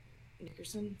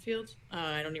Nickerson Field.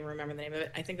 I don't even remember the name of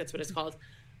it. I think that's what it's called.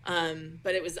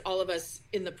 But it was all of us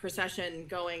in the procession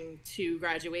going to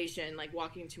graduation, like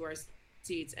walking to our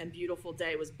seats, and Beautiful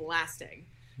Day was blasting.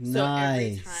 Nice. So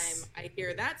every time I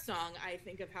hear that song, I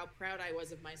think of how proud I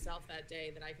was of myself that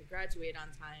day that I could graduate on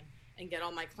time and get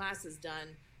all my classes done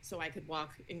so I could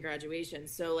walk in graduation.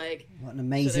 So like, what an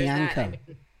amazing anchor.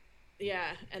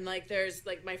 Yeah. And like, there's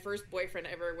like my first boyfriend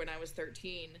ever when I was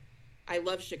 13. I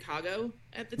loved Chicago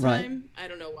at the time. Right. I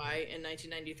don't know why in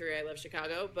 1993 I loved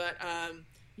Chicago, but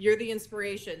You're the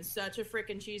Inspiration, such a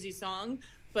freaking cheesy song.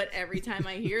 But every time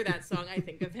I hear that song, I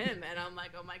think of him, and I'm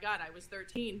like, oh my God, I was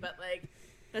 13. But like,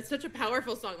 that's such a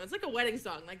powerful song. That's like a wedding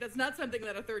song. Like, that's not something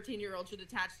that a 13-year-old should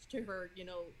attach to her,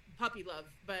 puppy love.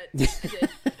 But I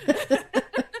did.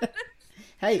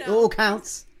 Hey, it all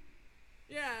counts.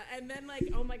 Yeah, and then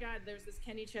like, oh my God, there's this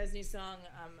Kenny Chesney song,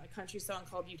 a country song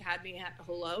called "You've Had Me at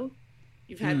Hello."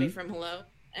 You've had me from Hello,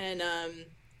 and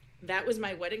that was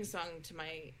my wedding song to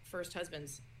my first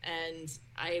husband's. And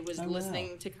I was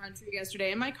listening to country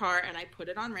yesterday in my car, and I put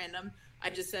it on random.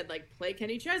 I just said, like, play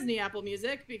Kenny Chesney Apple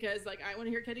Music because like I want to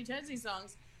hear Kenny Chesney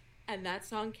songs. And that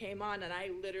song came on, and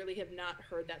I literally have not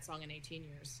heard that song in 18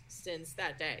 years since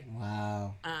that day.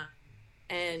 Wow.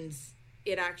 And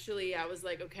it actually, I was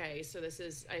like, okay, so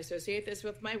I associate this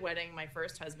with my wedding, my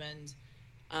first husband.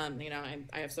 I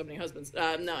have so many husbands.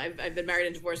 No, I've been married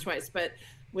and divorced twice, but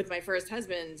with my first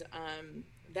husband,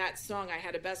 that song, I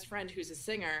had a best friend who's a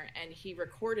singer, and he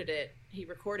recorded it. He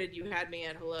recorded "You Had Me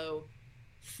at Hello"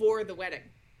 for the wedding.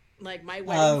 Like, my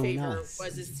wedding favor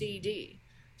was a CD.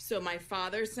 So my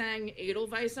father sang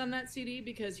Edelweiss on that CD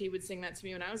because he would sing that to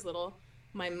me when I was little.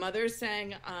 My mother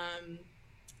sang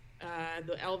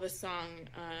the Elvis song.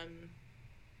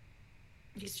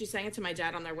 She sang it to my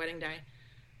dad on their wedding day.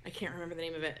 I can't remember the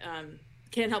name of it.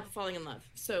 Can't Help Falling in Love.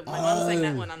 So my mom sang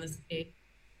that one on the CD.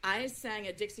 I sang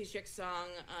a Dixie Chicks song,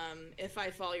 If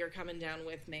I Fall, You're Coming Down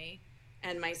With Me.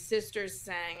 And my sisters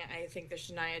sang, I think, the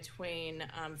Shania Twain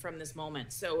From This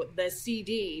Moment. So the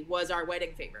CD was our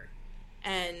wedding favor.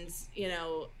 And,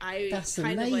 That's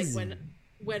kind amazing. of like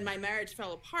when my marriage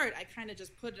fell apart, I kind of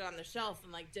just put it on the shelf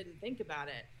and like didn't think about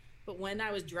it. But when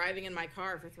I was driving in my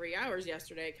car for 3 hours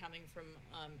yesterday, coming from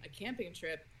a camping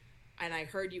trip, and I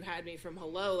heard You Had Me from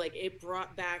Hello, like it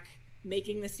brought back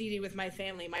making the CD with my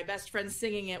family, my best friend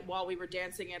singing it while we were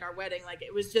dancing at our wedding. Like,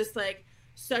 it was just like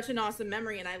such an awesome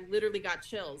memory. And I literally got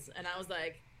chills, and I was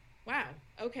like, wow,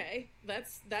 okay,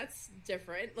 that's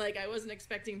different. Like, I wasn't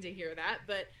expecting to hear that,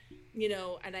 but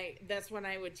and that's when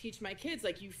I would teach my kids,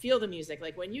 like, you feel the music.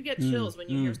 Like, when you get chills, when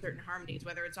you hear certain harmonies,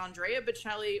 whether it's Andrea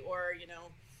Bocelli or,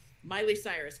 Miley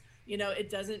Cyrus, it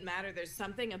doesn't matter. There's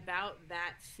something about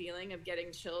that feeling of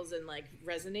getting chills and like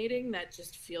resonating that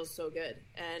just feels so good.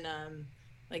 And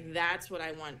like, that's what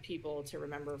I want people to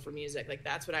remember for music. Like,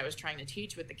 that's what I was trying to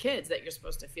teach with the kids, that you're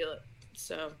supposed to feel it.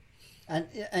 So. And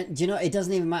do you know, it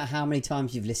doesn't even matter how many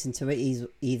times you've listened to it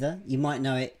either. You might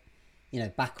know it,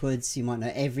 backwards. You might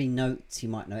know every note. You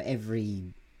might know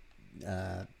every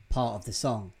part of the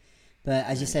song. But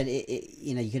as you said,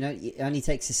 it only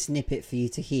takes a snippet for you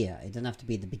to hear. It doesn't have to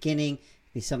be the beginning. It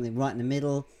can be something right in the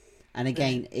middle. And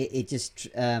again, it just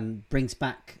brings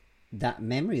back that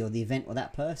memory or the event or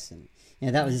that person.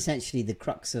 That was essentially the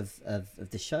crux of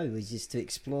the show, was just to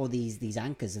explore these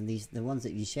anchors and the ones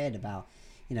that you shared about.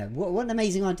 What an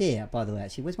amazing idea, by the way.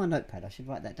 Actually, where's my notepad? I should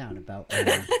write that down about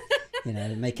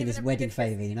making this wedding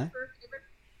favor.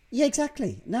 Yeah,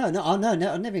 exactly. No, I've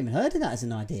never even heard of that as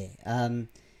an idea.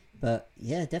 But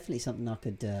yeah, definitely something I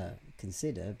could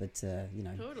consider, but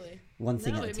Totally. one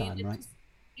thing No, at I a mean, time, it's right? just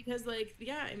because, like,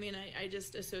 yeah, I mean, I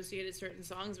just associated certain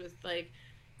songs with, like,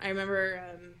 I remember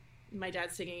my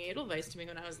dad singing Edelweiss to me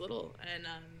when I was little. And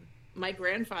my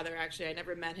grandfather, actually, I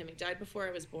never met him. He died before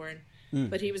I was born. Mm.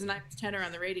 But he was an active tenor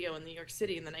on the radio in New York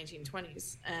City in the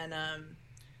 1920s. And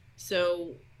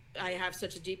so I have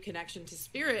such a deep connection to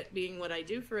spirit, being what I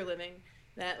do for a living,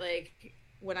 that, like,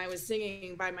 when I was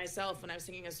singing by myself, when I was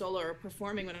singing a solo or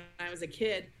performing when I was a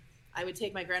kid, I would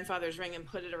take my grandfather's ring and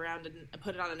put it around and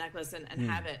put it on a necklace and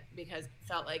have it, because it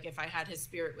felt like if I had his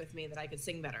spirit with me that I could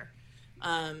sing better.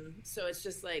 So it's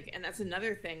just like, and that's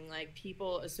another thing, like,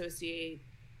 people associate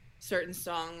certain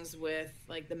songs with,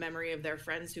 like, the memory of their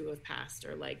friends who have passed,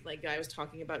 or like I was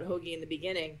talking about Hoagie in the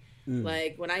beginning.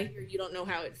 Like, when I hear You Don't Know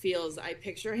How It Feels, I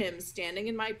picture him standing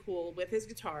in my pool with his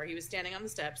guitar. He was standing on the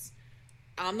steps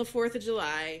on the 4th of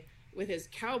July with his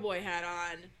cowboy hat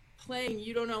on, playing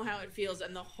You Don't Know How It Feels,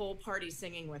 and the whole party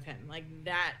singing with him. Like,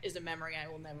 that is a memory I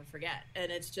will never forget.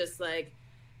 And it's just like,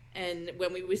 and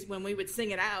when we would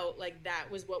sing it out, like, that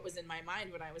was what was in my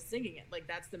mind when I was singing it. Like,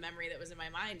 that's the memory that was in my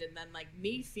mind. And then, like,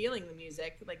 me feeling the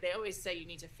music, like, they always say you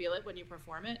need to feel it when you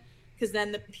perform it, because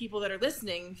then the people that are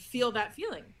listening feel that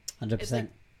feeling. 100%. It's like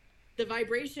the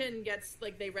vibration gets,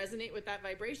 like, they resonate with that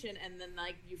vibration, and then,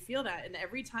 like, you feel that. And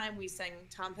every time we sang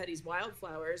Tom Petty's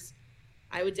Wildflowers,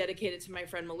 I would dedicate it to my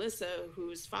friend Melissa,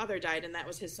 whose father died, and that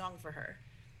was his song for her.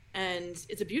 And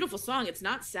it's a beautiful song. It's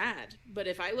not sad, but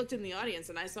if I looked in the audience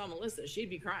and I saw Melissa, she'd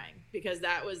be crying, because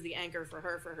that was the anchor for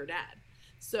her dad.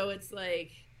 So it's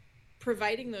like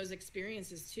providing those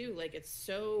experiences too. Like, it's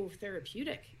so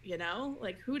therapeutic, you know,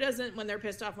 like, who doesn't, when they're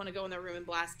pissed off, want to go in their room and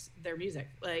blast their music,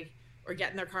 like, or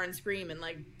get in their car and scream and,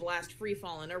 like, blast Free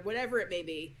Fallin' or whatever it may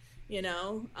be, you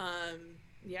know?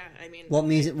 Yeah, I mean,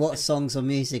 what songs or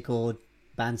music or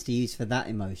bands to use for that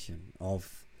emotion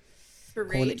of for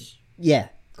rage?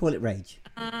 Call it rage.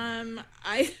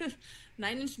 I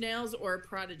 9 Inch Nails or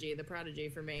Prodigy. The Prodigy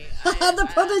for me. The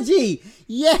Prodigy.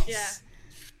 Yes. Yeah.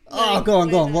 Oh, Like, go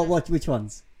on. Which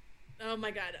ones? Oh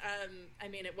my God. I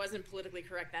mean, it wasn't politically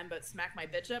correct then, but Smack My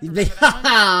Bitch Up. Remember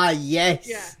that one? Yes.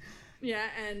 Yeah. Yeah,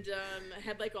 and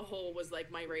Head Like a Hole was,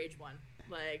 like, my rage one.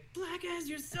 Like, black as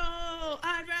your soul,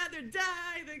 I'd rather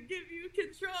die than give you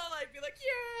control. I'd be like,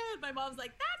 yeah. And my mom's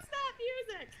like, that's not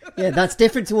music. Yeah, that's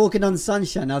different to Walking on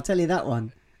Sunshine, I'll tell you that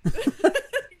one.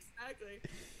 Exactly.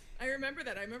 I remember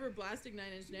that. I remember blasting 9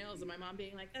 Inch Nails and my mom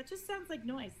being like, that just sounds like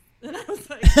noise. And I was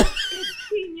like, it's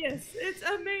genius. It's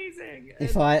amazing.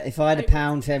 If I had a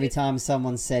pound for every time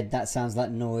someone said that sounds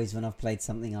like noise when I've played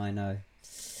something I know,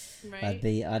 right?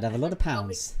 I'd have a lot of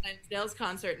pounds. 9 Inch Nails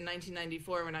concert in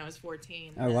 1994 when I was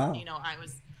 14. Oh, wow. And, you know, I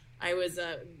was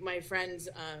my friend,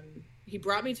 he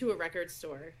brought me to a record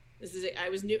store. I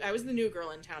was the new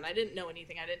girl in town. I didn't know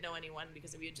anything. I didn't know anyone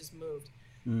because we had just moved.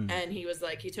 And he was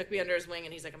like, he took me under his wing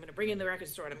and he's like, I'm going to bring you to the record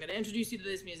store and I'm going to introduce you to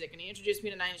this music. And he introduced me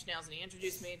to 9 Inch Nails and he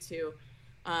introduced me to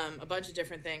a bunch of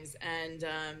different things. And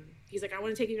he's like, I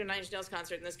want to take you to a 9 Inch Nails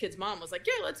concert. And this kid's mom was like,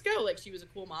 yeah, let's go. Like, she was a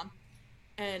cool mom.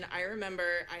 And I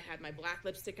remember I had my black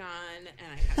lipstick on and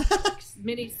I had my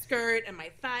mini skirt and my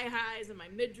thigh highs and my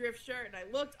midriff shirt and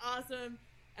I looked awesome.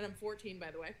 And I'm 14, by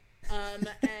the way.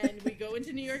 And we go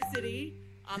into New York City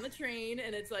on the train,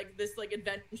 and it's like this, like,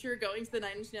 adventure going to the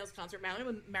 9 Inch Nails concert.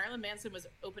 Marilyn Manson was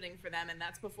opening for them, and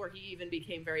that's before he even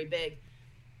became very big.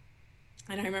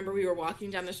 And I remember we were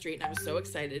walking down the street, and I was so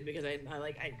excited because I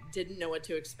didn't know what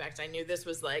to expect. I knew this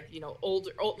was, like, you know, old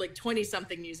like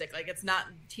 20-something music, like, it's not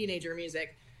teenager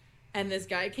music. And this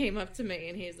guy came up to me,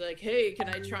 and he's like, "Hey, can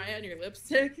I try on your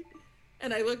lipstick?"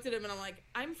 And I looked at him, and I'm like,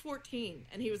 "I'm 14,"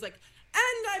 and he was like,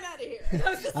 "And I'm out of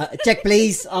here." Check,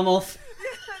 please. I'm off. Yeah,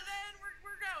 and then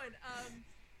we're going.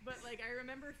 But, like, I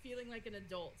remember feeling like an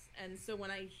adult. And so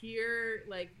when I hear,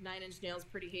 like, 9 Inch Nails'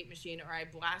 Pretty Hate Machine, or I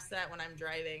blast that when I'm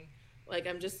driving, like,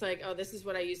 I'm just like, oh, this is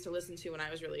what I used to listen to when I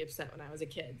was really upset when I was a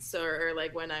kid. So, or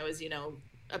like when I was, you know,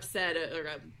 upset or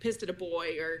pissed at a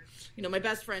boy, or, you know, my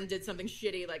best friend did something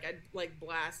shitty, like, I'd, like,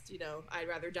 blast, you know, I'd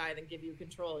rather die than give you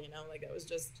control, you know, like, it was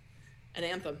just an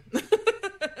anthem.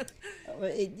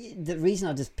 The reason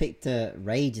I just picked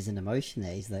rage as an emotion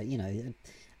there is that, you know,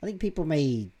 I think people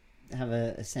may have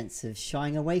a sense of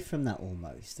shying away from that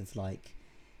almost, of, like,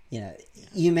 you know,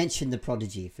 you mentioned the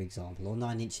Prodigy, for example, or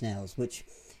 9 Inch Nails, which,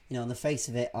 you know, on the face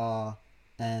of it are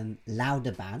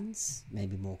louder bands,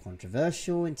 maybe more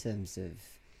controversial in terms of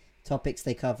topics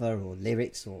they cover or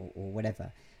lyrics or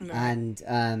whatever. Right.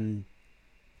 And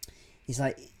it's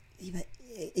like,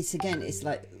 it's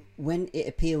like when it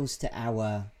appeals to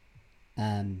our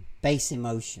base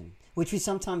emotion, which we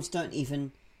sometimes don't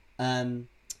even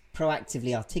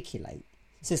proactively articulate.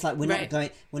 So it's like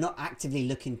we're not actively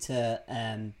looking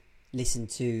to listen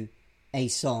to a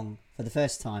song for the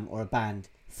first time or a band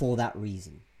for that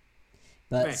reason.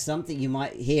 But something you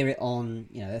might hear it on,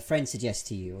 a friend suggests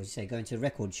to you, or you say go into a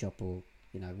record shop, or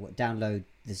download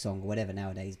the song or whatever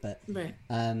nowadays. But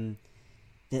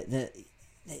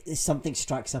something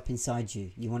strikes up inside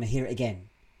you. You want to hear it again,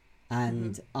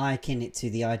 and I akin it to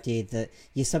the idea that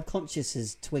your subconscious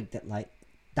has twigged that, like,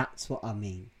 that's what I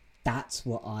mean. That's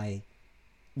what I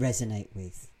resonate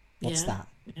with. What's that?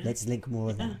 Yeah. Let's link more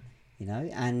of that.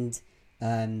 And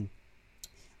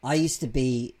I used to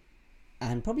be,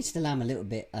 and probably still am a little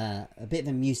bit, a bit of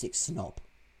a music snob.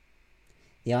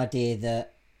 The idea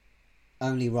that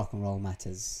only rock and roll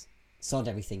matters, sod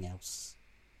everything else.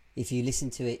 If you listen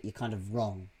to it, you're kind of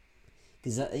wrong.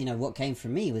 Because, what came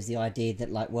from me was the idea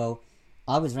that, like, well,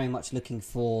 I was very much looking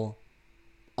for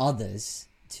others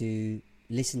to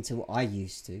listen to what I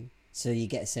used to. So you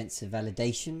get a sense of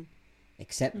validation,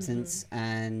 acceptance,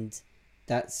 and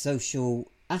that social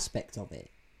aspect of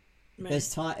it. But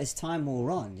as time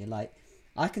wore on, you're like,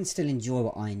 I can still enjoy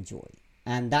what I enjoy.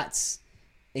 And that's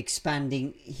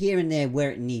expanding here and there where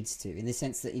it needs to, in the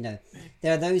sense that,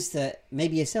 there are those that,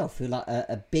 maybe yourself, who are like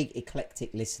a big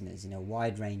eclectic listeners,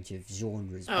 wide range of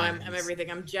genres. Oh, I'm everything.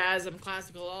 I'm jazz, I'm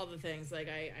classical, all the things. Like,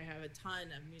 I have a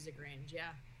ton of music range,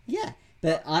 Yeah,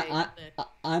 but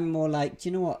I'm more like, do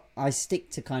you know what? I stick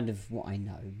to kind of what I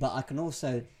know, but I can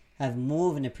also have more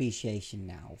of an appreciation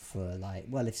now for, like,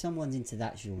 well, if someone's into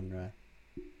that genre,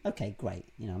 okay, great.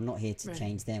 I'm not here to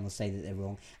change them or say that they're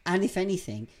wrong. And if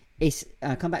anything, it's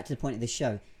come back to the point of the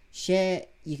show.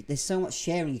 There's so much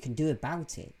sharing you can do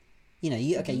about it.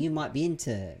 You might be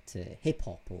into hip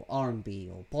hop or R&B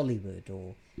or Bollywood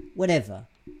or whatever,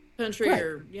 country, great.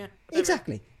 Or whatever.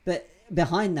 Exactly. But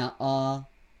behind that are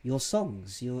your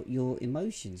songs, your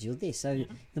emotions, your this. So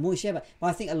the more you share about, but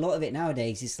I think a lot of it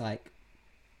nowadays is like,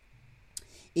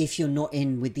 if you're not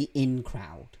in with the in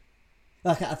crowd.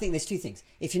 Like, I think there's two things.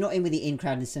 If you're not in with the in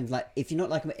crowd, in the sense of, like, if you're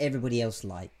not like what everybody else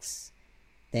likes,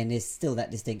 then there's still that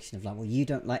distinction of, like, well, you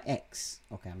don't like X.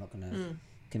 Okay, I'm not going to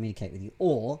communicate with you.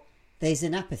 Or there's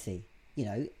an apathy.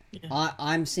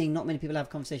 I'm seeing not many people have a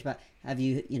conversation about, have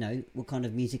you, what kind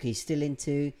of music are you still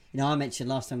into? I mentioned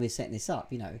last time we were setting this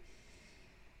up,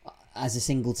 as a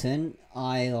singleton,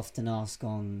 I often ask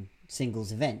on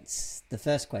singles events, the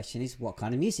first question is, what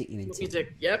kind of music are you into?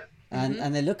 Music, yep.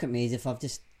 And they look at me as if I've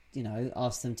just,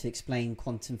 asked them to explain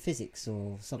quantum physics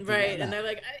or something like that. Right, and they're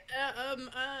like, I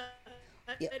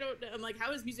don't know. I'm like,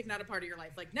 how is music not a part of your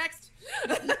life? Like, next.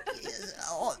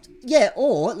 Yeah,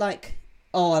 or like,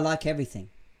 oh, I like everything.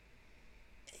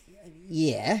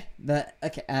 Yeah, but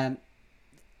okay.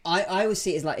 I always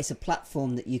see it as like it's a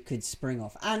platform that you could spring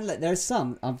off. And look, there are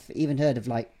some I've even heard of,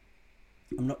 like,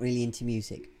 I'm not really into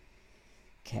music.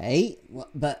 Okay,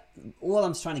 but all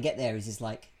I'm trying to get there is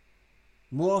like,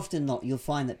 more often than not, you'll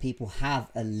find that people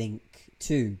have a link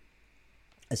to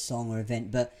a song or event,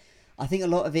 but I think a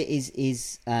lot of it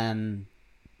is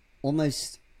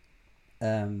almost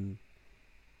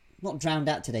not drowned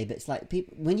out today, but it's like,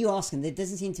 people, when you ask them, there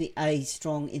doesn't seem to be a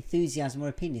strong enthusiasm or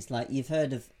opinion. It's like, you've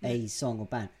heard of a song or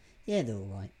band, yeah, they're all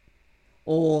right.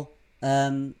 Or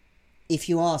if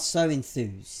you are so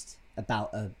enthused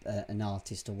about an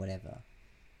artist or whatever,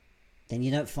 then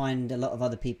you don't find a lot of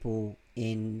other people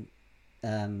in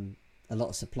a lot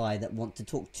of supply that want to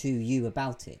talk to you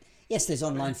about it. Yes, there's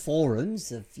online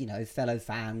forums of, fellow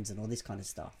fans and all this kind of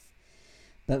stuff.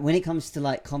 But when it comes to,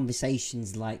 like,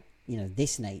 conversations like,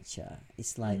 this nature,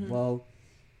 it's like, well,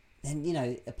 then,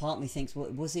 a part of me thinks, well,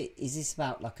 is this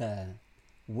about like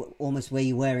almost where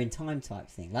you were in time type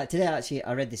thing? Like today, actually,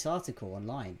 I read this article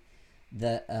online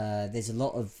that there's a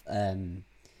lot of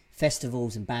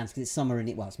festivals and bands, because it's summer in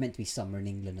it. Well, it's meant to be summer in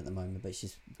England at the moment, but it's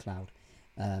just cloud.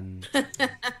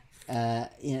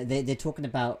 They're talking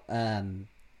about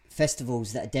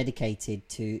festivals that are dedicated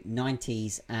to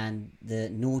 90s and the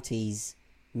noughties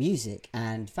music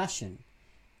and fashion,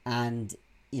 and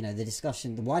the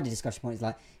wider discussion point is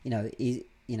like,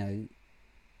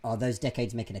 are those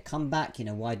decades making a comeback?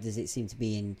 Why does it seem to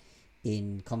be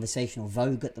in conversational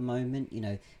vogue at the moment?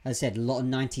 As I said, a lot of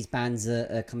 90s bands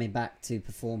are coming back to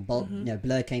perform.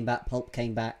 Blur came back, Pulp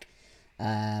came back,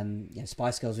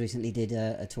 Spice Girls recently did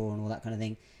a tour and all that kind of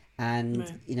thing. And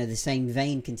the same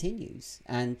vein continues,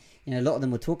 and a lot of them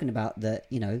were talking about that.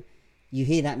 You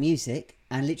hear that music,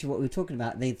 and literally what we were talking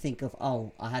about, they think of,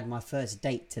 oh, I had my first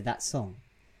date to that song,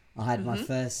 I had my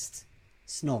first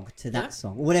snog to that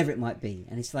song, or whatever it might be,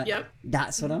 and it's like,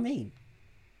 that's what I mean.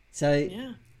 So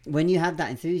when you have that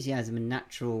enthusiasm and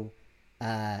natural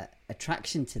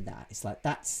attraction to that, it's like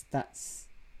that's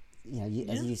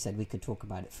as you said, we could talk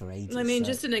about it for ages. I mean,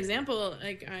 just an example,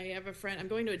 like I have a friend, I'm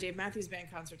going to a Dave Matthews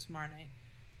Band concert tomorrow night.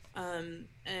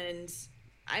 And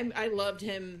I loved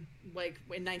him like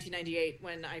in 1998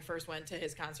 when I first went to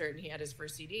his concert and he had his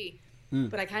first CD,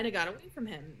 but I kind of got away from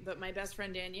him. But my best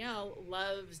friend Danielle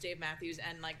loves Dave Matthews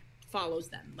and like follows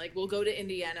them. Like we'll go to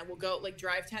Indiana, we'll go like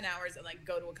drive 10 hours and like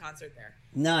go to a concert there.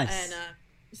 Nice. And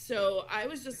so I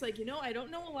was just like, I don't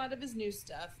know a lot of his new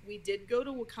stuff. We did go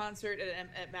to a concert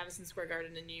at Madison Square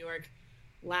Garden in New York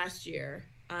last year.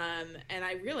 And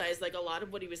I realized like a lot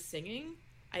of what he was singing,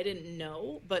 I didn't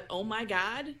know, but oh my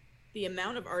God, the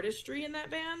amount of artistry in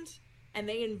that band. And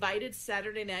they invited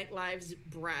Saturday Night Live's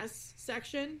brass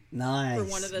section for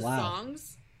one of the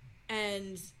songs.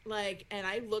 And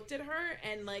I looked at her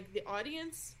and like the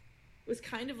audience was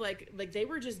kind of like they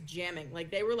were just jamming.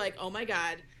 Like they were like, oh my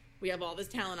God, we have all this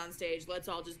talent on stage. Let's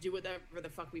all just do whatever the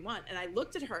fuck we want. And I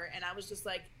looked at her and I was just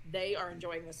like, they are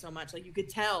enjoying this so much. Like you could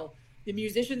tell the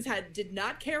musicians did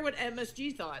not care what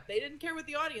MSG thought. They didn't care what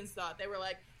the audience thought. They were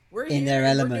like, we're here, in their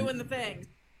element, we're doing the thing.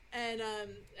 And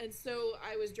so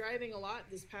I was driving a lot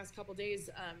this past couple days,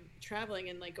 traveling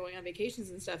and like going on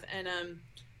vacations and stuff. And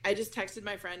I just texted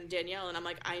my friend Danielle and I'm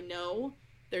like, I know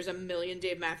there's a million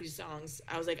Dave Matthews songs.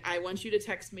 I was like, I want you to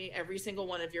text me every single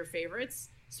one of your favorites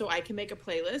so I can make a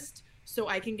playlist, so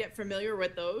I can get familiar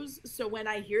with those. So when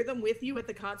I hear them with you at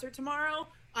the concert tomorrow,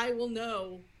 I will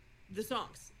know the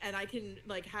songs and I can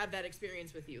like have that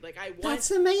experience with you. Like I want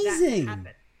That's amazing. that to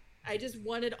happen. I just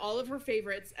wanted all of her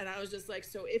favorites and I was just like,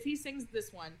 so if he sings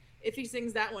this one, if he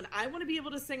sings that one, I want to be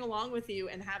able to sing along with you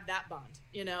and have that bond,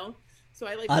 So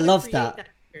I love that.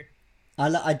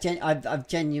 I've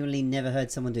genuinely never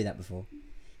heard someone do that before.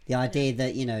 The idea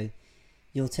that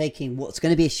you're taking what's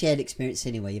going to be a shared experience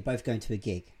anyway. You're both going to a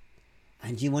gig,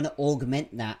 and you want to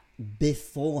augment that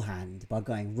beforehand by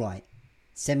going, right,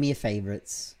 send me your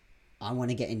favorites. I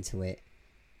want to get into it,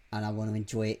 and I want to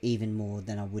enjoy it even more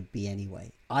than I would be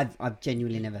anyway. I've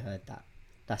genuinely never heard that.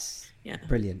 That's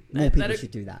brilliant. More people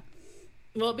should do that.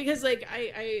 Well, because like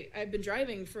I've been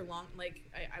driving for long. Like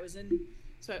I was an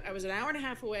hour and a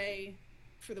half away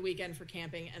for the weekend for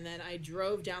camping, and then I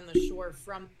drove down the shore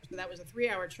so that was a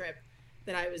 3-hour trip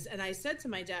and I said to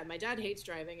my dad hates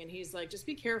driving, and he's like, just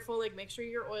be careful, like make sure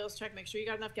your oil's checked, make sure you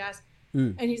got enough gas.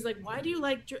 And he's like, why do you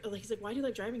like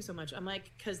driving so much? I'm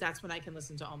like, because that's when I can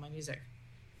listen to all my music.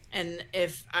 And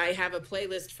if I have a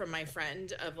playlist from my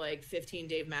friend of like 15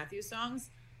 Dave Matthews songs,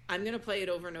 I'm going to play it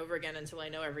over and over again until I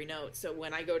know every note. So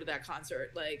when I go to that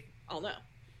concert, like I'll know.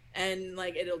 And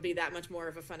like, it'll be that much more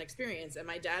of a fun experience. And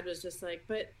my dad was just like,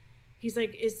 but he's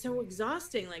like, it's so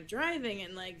exhausting, like driving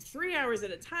and like 3 hours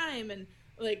at a time. And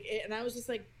like, and I was just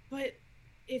like, but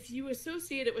if you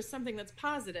associate it with something that's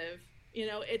positive,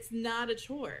 it's not a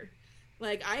chore.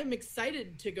 Like I'm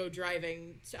excited to go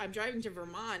driving. I'm driving to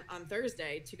Vermont on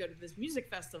Thursday to go to this music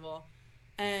festival,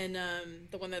 and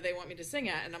the one that they want me to sing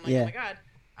at. And I'm like, oh my God.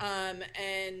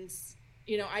 And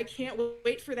I can't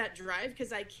wait for that drive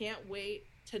because I can't wait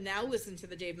to now listen to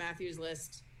the Dave Matthews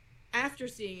list after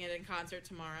seeing it in concert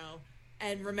tomorrow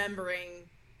and remembering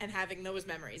and having those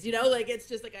memories. Like it's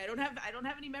just like I don't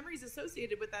have any memories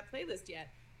associated with that playlist yet,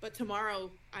 but tomorrow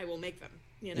I will make them.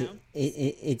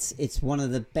 It's one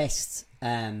of the best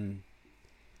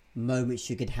moments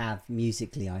you could have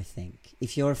musically, I think.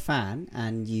 If you're a fan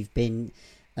and you've been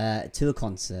to a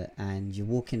concert and you're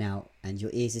walking out and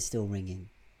your ears are still ringing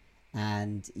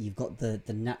and you've got the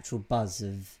natural buzz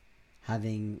of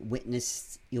having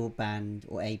witnessed your band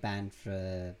or a band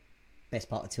for best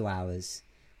part of 2 hours,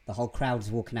 the whole crowd's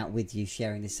walking out with you,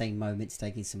 sharing the same moments,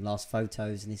 taking some last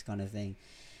photos and this kind of thing.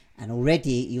 And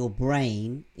already your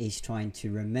brain is trying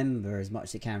to remember as much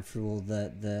as it can through all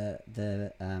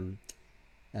the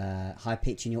high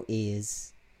pitch in your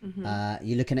ears.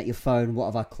 You're looking at your phone. What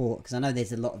have I caught? Because I know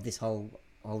there's a lot of this whole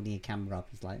holding a camera up.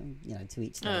 It's like, to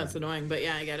each their own. That's annoying, but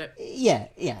yeah, I get it.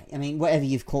 Yeah. I mean, whatever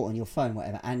you've caught on your phone,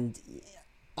 whatever. And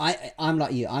I'm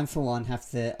like you. I'm for one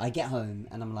I get home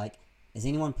and I'm like, has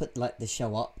anyone put like the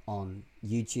show up on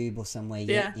YouTube or somewhere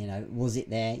yet? Was it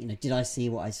there? Did I see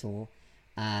what I saw?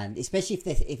 And especially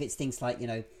if it's things like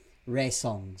rare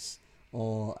songs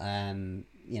or a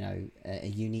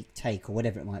unique take or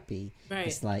whatever it might be. Right.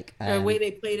 It's like the way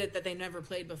they played it that they never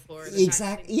played before.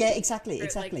 Exactly. Yeah. Exactly.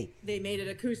 Like they made it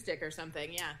acoustic or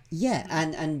something. Yeah. Yeah,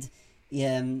 and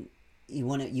you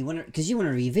want to because you want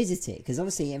to revisit it because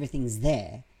obviously everything's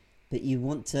there, but you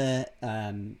want to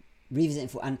revisit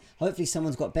it and hopefully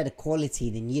someone's got better quality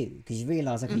than you because you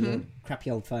realise your crappy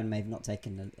old phone may have not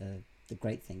taken the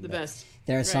great thing. The best.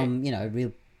 There are some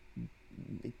real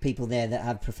people there that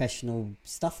have professional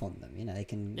stuff on them. They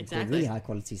can record really high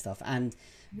quality stuff, and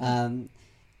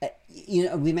you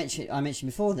know, I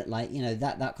mentioned before that, like, you know,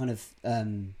 that kind of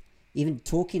even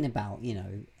talking about, you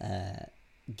know,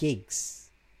 gigs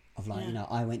of like, you know,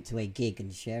 I went to a gig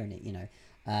and sharing it, you know,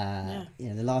 you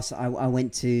know, the last I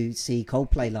went to see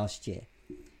Coldplay last year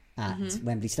at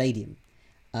Wembley Stadium.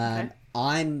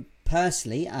 I'm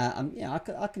personally, you know,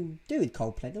 I can do with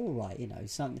Coldplay. They're all right, you know.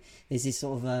 There's this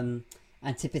sort of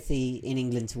antipathy in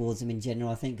England towards them in general,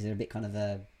 I think, because they're a bit kind of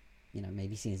a, you know,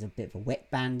 maybe seen as a bit of a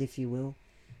wet band, if you will.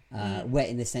 Wet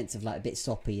in the sense of like a bit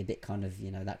soppy, a bit kind of,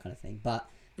 you know, that kind of thing. But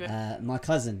my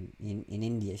cousin in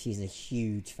India, she's a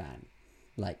huge fan.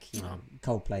 Like, you know,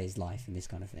 Coldplay is life and this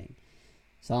kind of thing.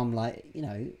 So I'm like, you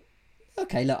know,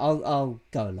 okay, look, I'll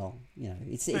go along. You know,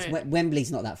 it's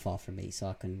Wembley's not that far from me, so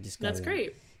I can just go. That's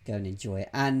great. Go and enjoy it.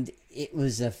 And it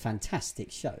was a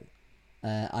fantastic show.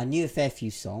 I knew a fair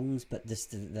few songs, but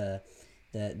just the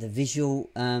visual,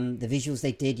 the visuals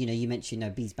they did. You know, you mentioned, you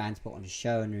know, these bands put on a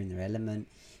show and are in their element.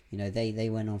 You know, they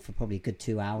went on for probably a good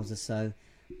 2 hours or so.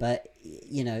 But,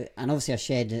 you know, and obviously I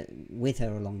shared it with her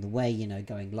along the way, you know,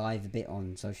 going live a bit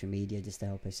on social media just to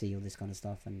help her see all this kind of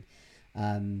stuff. And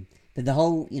but the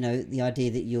whole, you know, the idea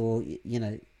that you're, you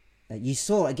know, you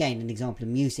saw again an example of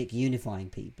music unifying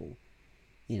people.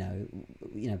 You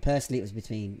know, personally it was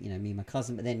between, you know, me and my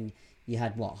cousin, but then you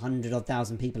had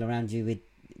 100,000 people around you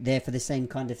there for the same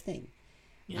kind of thing.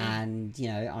 And, you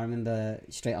know, I remember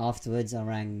straight afterwards I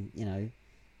rang, you know,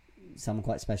 someone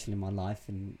quite special in my life,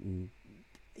 and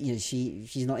you know,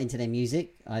 she's not into their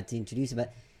music. I had to introduce her,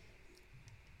 but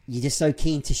you're just so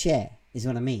keen to share, is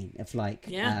what I mean. Of like,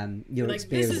 your like,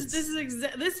 experience.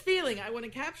 This feeling. I want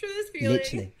to capture this feeling.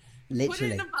 Literally. Put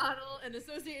it in a bottle and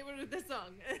associate it with this song.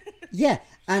 Yeah,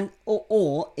 and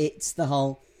or it's the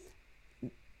whole.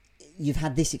 You've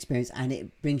had this experience, and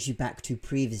it brings you back to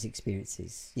previous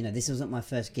experiences. You know, this wasn't my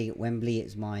first gig at Wembley. It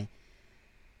was my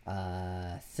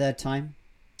third time.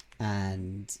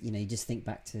 And, you know, you just think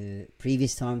back to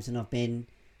previous times when I've been,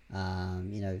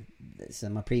 you know, so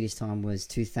my previous time was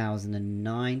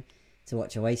 2009 to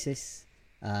watch Oasis,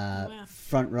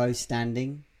 front row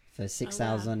standing for 6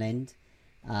 hours on end.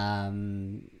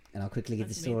 And I'll quickly give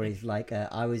the story of like,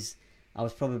 I was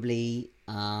probably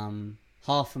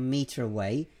half a metre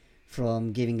away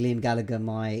from giving Liam Gallagher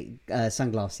my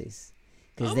sunglasses.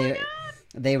 Because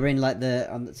they were in like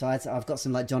the so I've got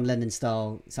some like John Lennon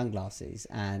style sunglasses,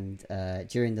 and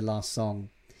during the last song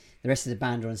the rest of the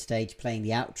band are on stage playing the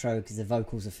outro because the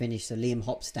vocals are finished, so Liam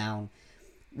hops down,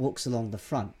 walks along the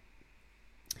front,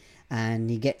 and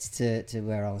he gets to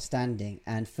where I was standing,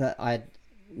 and I had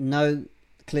no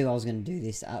clue I was going to do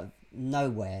this out of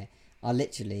nowhere. I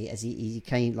literally, as he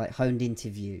came like honed into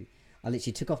view, I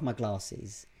literally took off my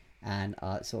glasses and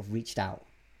sort of reached out.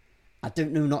 I do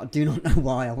not know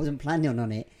why. I wasn't planning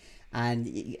on it, and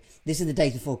this is the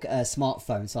days before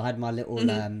smartphones, so I had my little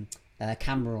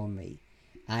camera on me,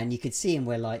 and you could see him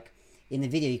where, like, in the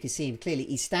video, you could see him clearly.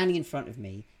 He's standing in front of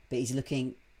me, but he's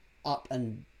looking up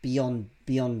and beyond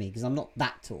me because I'm not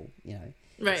that tall, you know.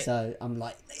 Right. So I'm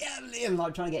like, Liam,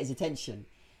 like trying to get his attention,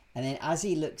 and then as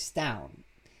he looks down,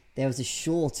 there was a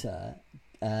shorter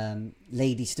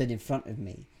lady stood in front of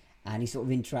me. And he sort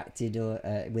of interacted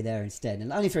with her instead,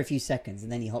 and only for a few seconds,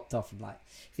 and then he hopped off. And like,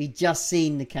 if he'd just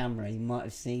seen the camera, he might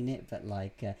have seen it. But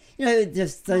like, you know,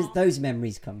 just those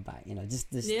memories come back. You know,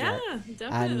 just definitely.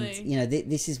 And you know,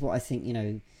 this is what I think. You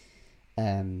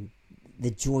know,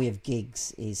 the joy of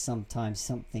gigs is sometimes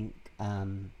something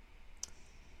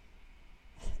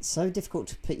so difficult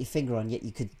to put your finger on, yet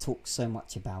you could talk so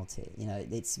much about it. You know,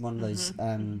 it's one of those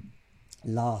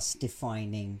last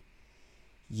defining,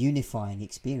 unifying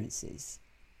experiences,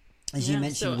 as you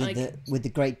mentioned with the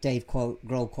great Dave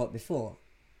Grohl quote before.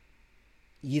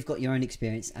 You've got your own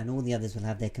experience, and all the others will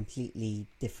have their completely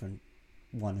different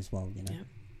one as well. You know.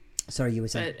 Sorry, you were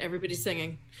saying. But everybody's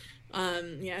singing.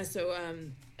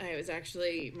 I was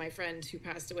actually, my friend who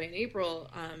passed away in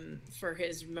April, for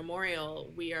his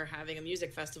memorial, we are having a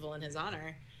music festival in his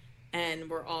honor, and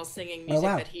we're all singing music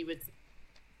that he would.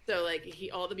 So like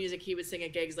all the music he would sing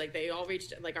at gigs, like they all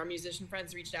reached, like our musician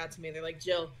friends reached out to me. They're like,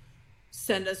 Jill,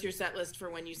 send us your set list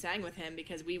for when you sang with him,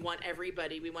 because we want every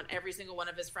single one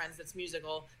of his friends that's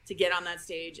musical to get on that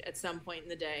stage at some point in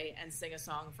the day and sing a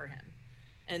song for him.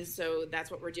 And so that's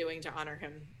what we're doing to honor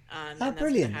him. And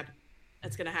brilliant.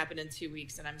 That's going to happen in 2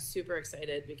 weeks. And I'm super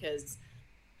excited because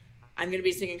I'm going to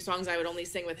be singing songs I would only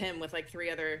sing with him with like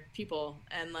 3 other people.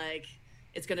 And like,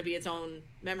 it's going to be its own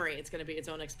memory. It's going to be its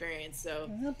own experience. So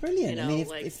brilliant. You know, I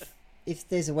mean, if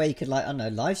there's a way you could, like, I don't know,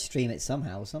 live stream it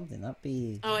somehow or something, that'd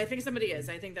be... Oh, I think somebody is.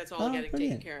 I think that's all getting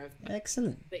taken care of.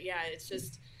 Excellent. But yeah, it's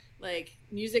just like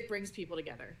music brings people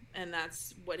together, and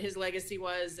that's what his legacy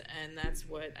was, and that's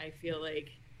what I feel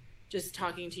like just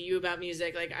talking to you about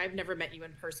music. Like, I've never met you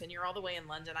in person. You're all the way in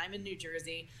London. I'm in New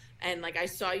Jersey. And like, I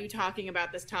saw you talking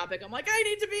about this topic. I'm like, I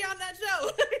need to be on that show.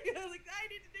 I was like, I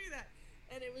need to do that.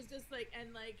 And it was just like,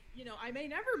 and like, you know, I may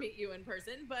never meet you in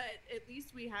person, but at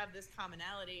least we have this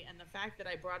commonality. And the fact that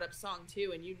I brought up Song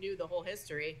 2 and you knew the whole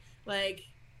history, like,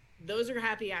 those are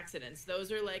happy accidents.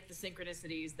 Those are like the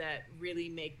synchronicities that really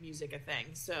make music a thing.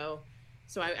 So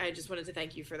I just wanted to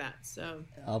thank you for that. So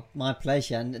my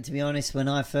pleasure. And to be honest, when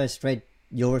I first read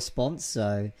your response,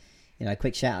 so, you know, a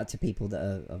quick shout out to people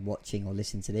that are watching or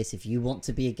listening to this. If you want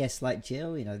to be a guest like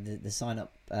Jill, you know, the sign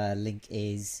up link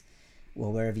is,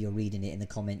 well, wherever you're reading it, in the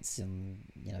comments on,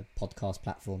 you know, podcast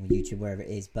platform or YouTube, wherever it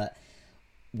is. But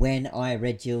when I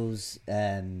read Jill's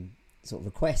sort of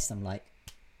request, I'm like,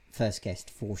 first guest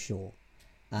for sure.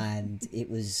 And it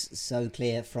was so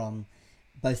clear from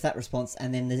both that response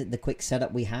and then the quick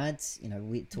setup we had. You know,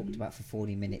 we talked about for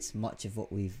 40 minutes much of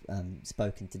what we've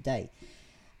spoken today.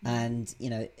 And, you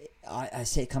know, I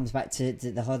say it comes back to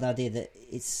the whole idea that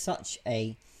it's such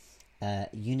a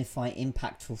unifying,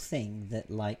 impactful thing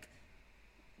that, like,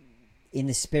 in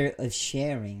the spirit of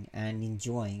sharing and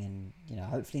enjoying and, you know,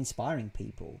 hopefully inspiring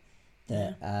people,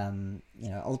 that, you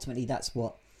know, ultimately that's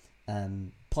what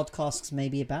podcasts may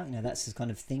be about. You know, that's the kind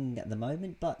of thing at the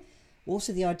moment, but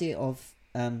also the idea of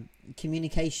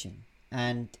communication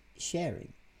and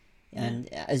sharing. And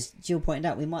as Jill pointed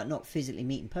out, we might not physically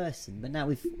meet in person, but now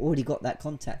we've already got that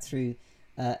contact through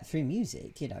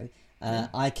music. You know,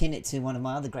 I akin it to one of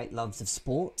my other great loves of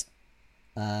sport,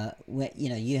 where, you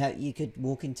know, you could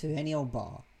walk into any old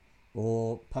bar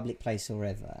or public place or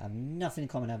wherever, have nothing in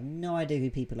common, have no idea who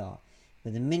people are,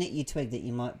 but the minute you twig that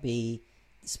you might be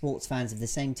sports fans of the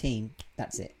same team,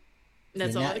 that's it.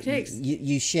 That's all it takes.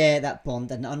 You share that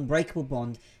bond, an unbreakable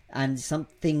bond, and some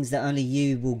things that only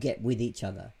you will get with each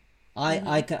other.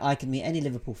 I can meet any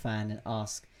Liverpool fan and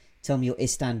ask, tell me your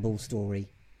Istanbul story,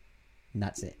 and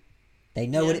that's it. They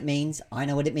know what it means. I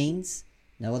know what it means.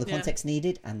 No other context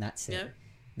needed, and that's it.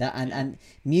 That and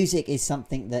music is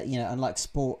something that, you know, unlike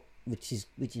sport, which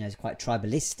you know is quite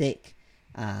tribalistic,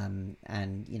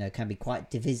 and, you know, can be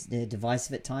quite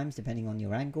divisive at times depending on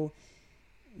your angle.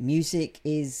 Music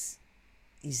is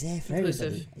there for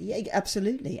everybody. Yeah,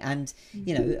 absolutely. And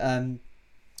you know,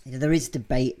 there is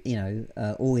debate, you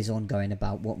know, always ongoing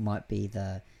about what might be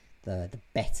the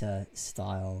better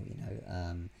style. You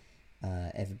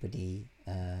know, everybody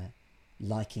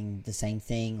liking the same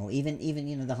thing, or even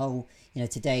you know, the whole, you know,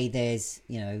 today there's,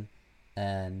 you know,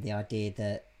 the idea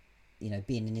that, you know,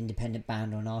 being an independent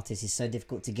band or an artist is so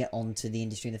difficult to get onto the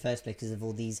industry in the first place because of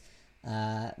all these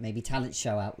maybe talent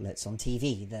show outlets on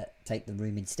TV that take the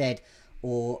room instead,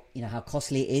 or, you know, how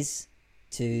costly it is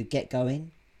to get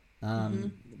going.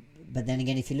 But then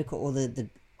again, if you look at all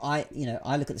I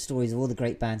look at the stories of all the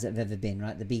great bands that have ever been,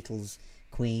 right? The Beatles,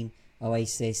 Queen,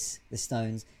 Oasis, the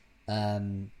Stones,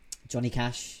 Johnny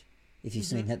Cash, if you've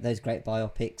seen those great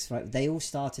biopics, right? They all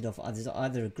started off as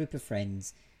either a group of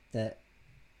friends that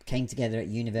came together at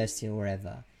university or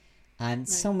wherever, and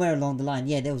somewhere along the line,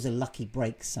 there was a lucky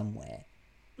break somewhere.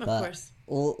 Of course.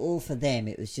 All for them,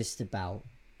 it was just about.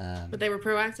 But they were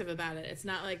proactive about it. It's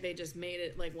not like they just made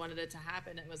it, like, wanted it to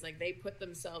happen. It was like they put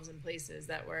themselves in places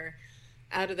that were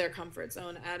out of their comfort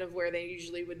zone, out of where they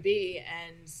usually would be,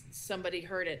 and somebody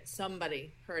heard it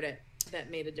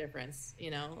that made a difference. You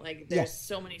know, like, there's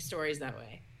so many stories that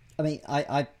way. I mean,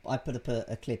 I put up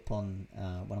a clip on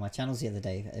one of my channels the other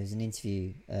day. It was an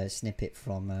interview snippet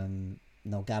from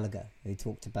Noel Gallagher, who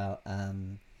talked about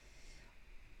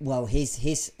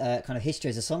his kind of history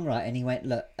as a songwriter, and he went,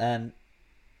 look,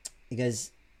 he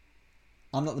goes,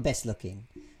 I'm not the best looking,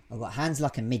 I've got hands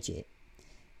like a midget,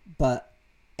 but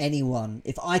anyone,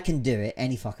 if I can do it,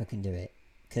 any fucker can do it.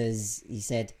 Because he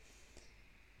said,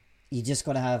 you just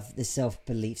got to have the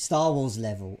self-belief, Star Wars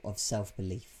level of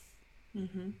self-belief.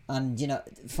 And, you know,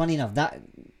 funny enough, that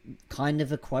kind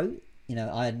of a quote, you know,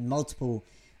 I had multiple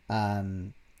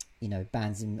you know,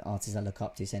 bands and artists I look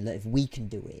up to saying, look, if we can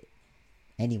do it,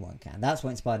 anyone can. That's what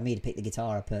inspired me to pick the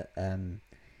guitar up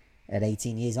at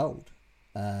 18 years old,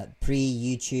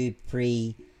 pre-YouTube,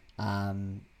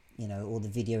 you know, all the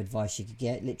video advice you could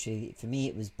get. Literally, for me,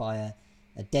 it was buy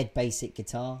a dead basic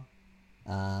guitar,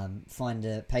 find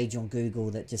a page on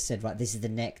Google that just said, right, this is the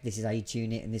neck, this is how you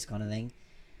tune it, and this kind of thing.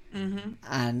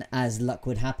 And as luck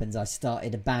would happen, I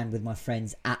started a band with my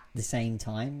friends at the same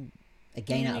time,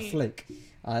 again out of fluke.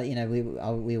 You know,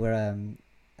 we were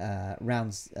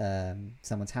around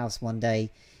someone's house one day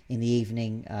in the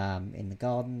evening, in the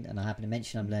garden, and I happened to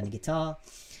mention I'm learning guitar,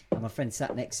 and my friend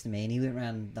sat next to me, and he went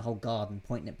around the whole garden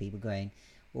pointing at people going,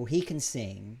 well, he can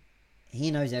sing,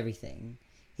 he knows everything,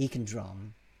 he can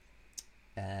drum,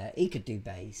 he could do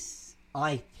bass.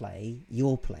 I play.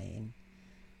 You're playing.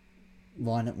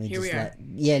 Why don't we Here just we are. like,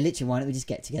 yeah, literally, why don't we just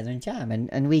get together and jam?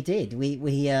 And we did.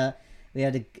 We had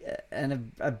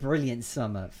a brilliant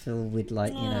summer filled with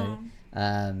like, you know,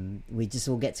 we just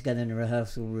all get together in a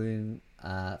rehearsal room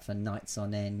for nights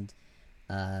on end.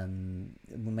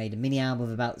 We made a mini album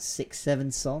of about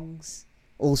 6-7 songs,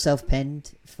 all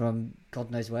self-penned from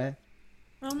God knows where.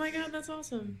 Oh my god, that's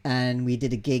awesome. And we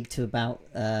did a gig to about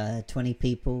 20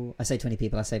 people. I say 20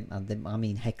 people, I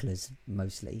mean hecklers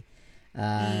mostly.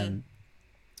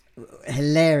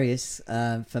 Hilarious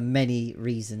for many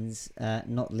reasons,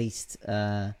 not least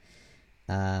for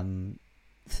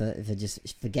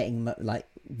just forgetting like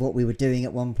what we were doing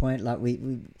at one point. Like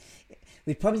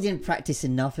we probably didn't practice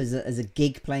enough as a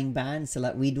gig playing band, so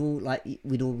like we'd all be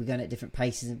going at different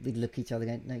paces, and we'd look at each other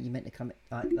going, no, you meant to come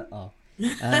like oh.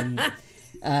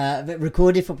 But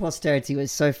recorded for posterity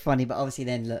was so funny, but obviously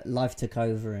then life took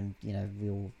over, and you know we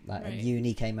all like Right.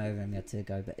 uni came over and we had to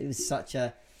go, but it was such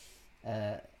a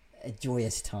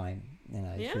joyous time, you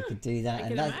know. If we Yeah, could do that, I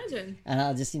can imagine. and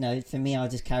I just, you know, for me, I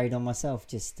just carried on myself,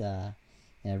 just you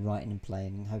know, writing and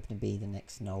playing and hoping to be the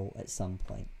next Noel at some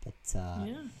point.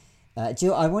 But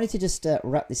Jill, I wanted to just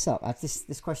wrap this up.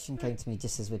 This question came to me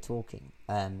just as we're talking.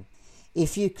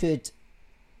 If you could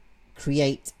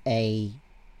create a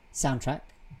soundtrack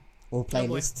or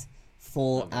playlist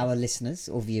for our listeners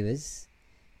or viewers,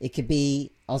 it could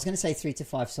be, I was going to say 3 to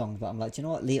 5 songs, but I'm like, do you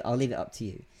know what? I'll leave it up to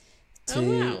you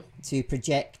to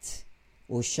project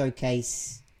or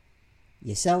showcase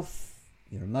yourself,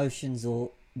 your emotions,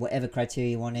 or whatever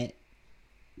criteria you want it.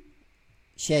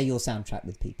 Share your soundtrack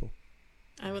with people.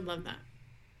 I would love that.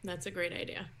 That's a great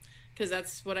idea. Because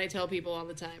that's what I tell people all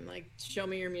the time. Like, show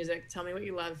me your music. Tell me what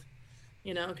you love.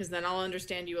 You know, because then I'll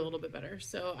understand you a little bit better.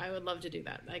 So I would love to do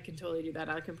that. I can totally do that.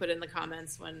 I can put it in the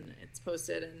comments when it's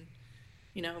posted, and,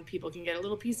 you know, people can get a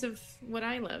little piece of what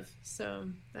I love. So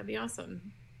that'd be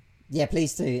awesome. Yeah,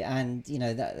 please do. And, you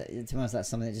know, that, to be honest, that's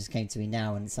something that just came to me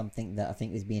now, and something that I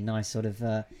think would be a nice sort of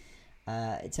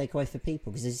takeaway for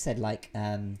people. Because as you said, like,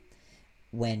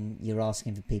 when you're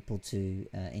asking for people to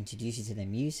introduce you to their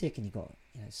music, and you've got,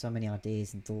 you know, so many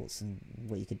ideas and thoughts, and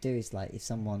what you could do is, like, if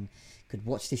someone could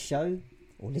watch this show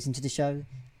or listen to the show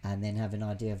and then have an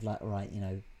idea of, like, all right, you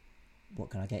know, what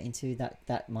can I get into,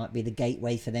 that might be the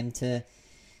gateway for them to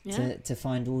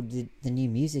find all the new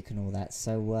music and all that.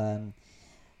 So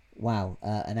wow,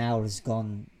 an hour has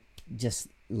gone just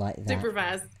like that. Super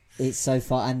fast. It's so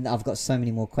far, and I've got so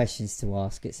many more questions to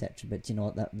ask, etc. But you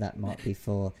know what, that might be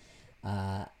for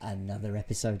another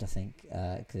episode, I think,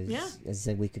 because as I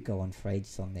said, we could go on for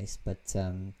ages on this. But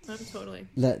Totally.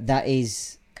 look, that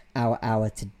is our hour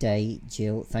today.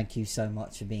 Jill, thank you so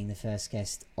much for being the first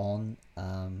guest on.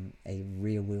 A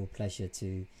real pleasure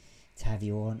to have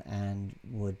you on, and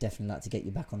would definitely like to get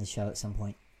you back on the show at some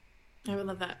point. I would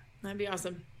love that. That'd be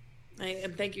awesome.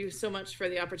 And thank you so much for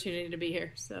the opportunity to be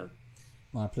here. So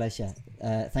My pleasure.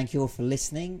 Thank you all for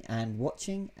listening and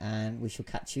watching, and we shall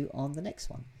catch you on the next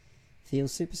one. Feel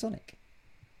Supersonic.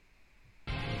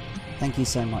 Thank you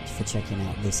so much for checking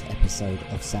out this episode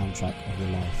of Soundtrack of Your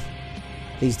Life.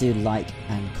 Please do like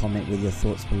and comment with your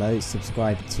thoughts below,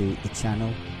 subscribe to the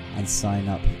channel, and sign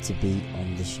up to be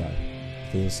on the show.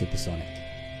 Feel Supersonic.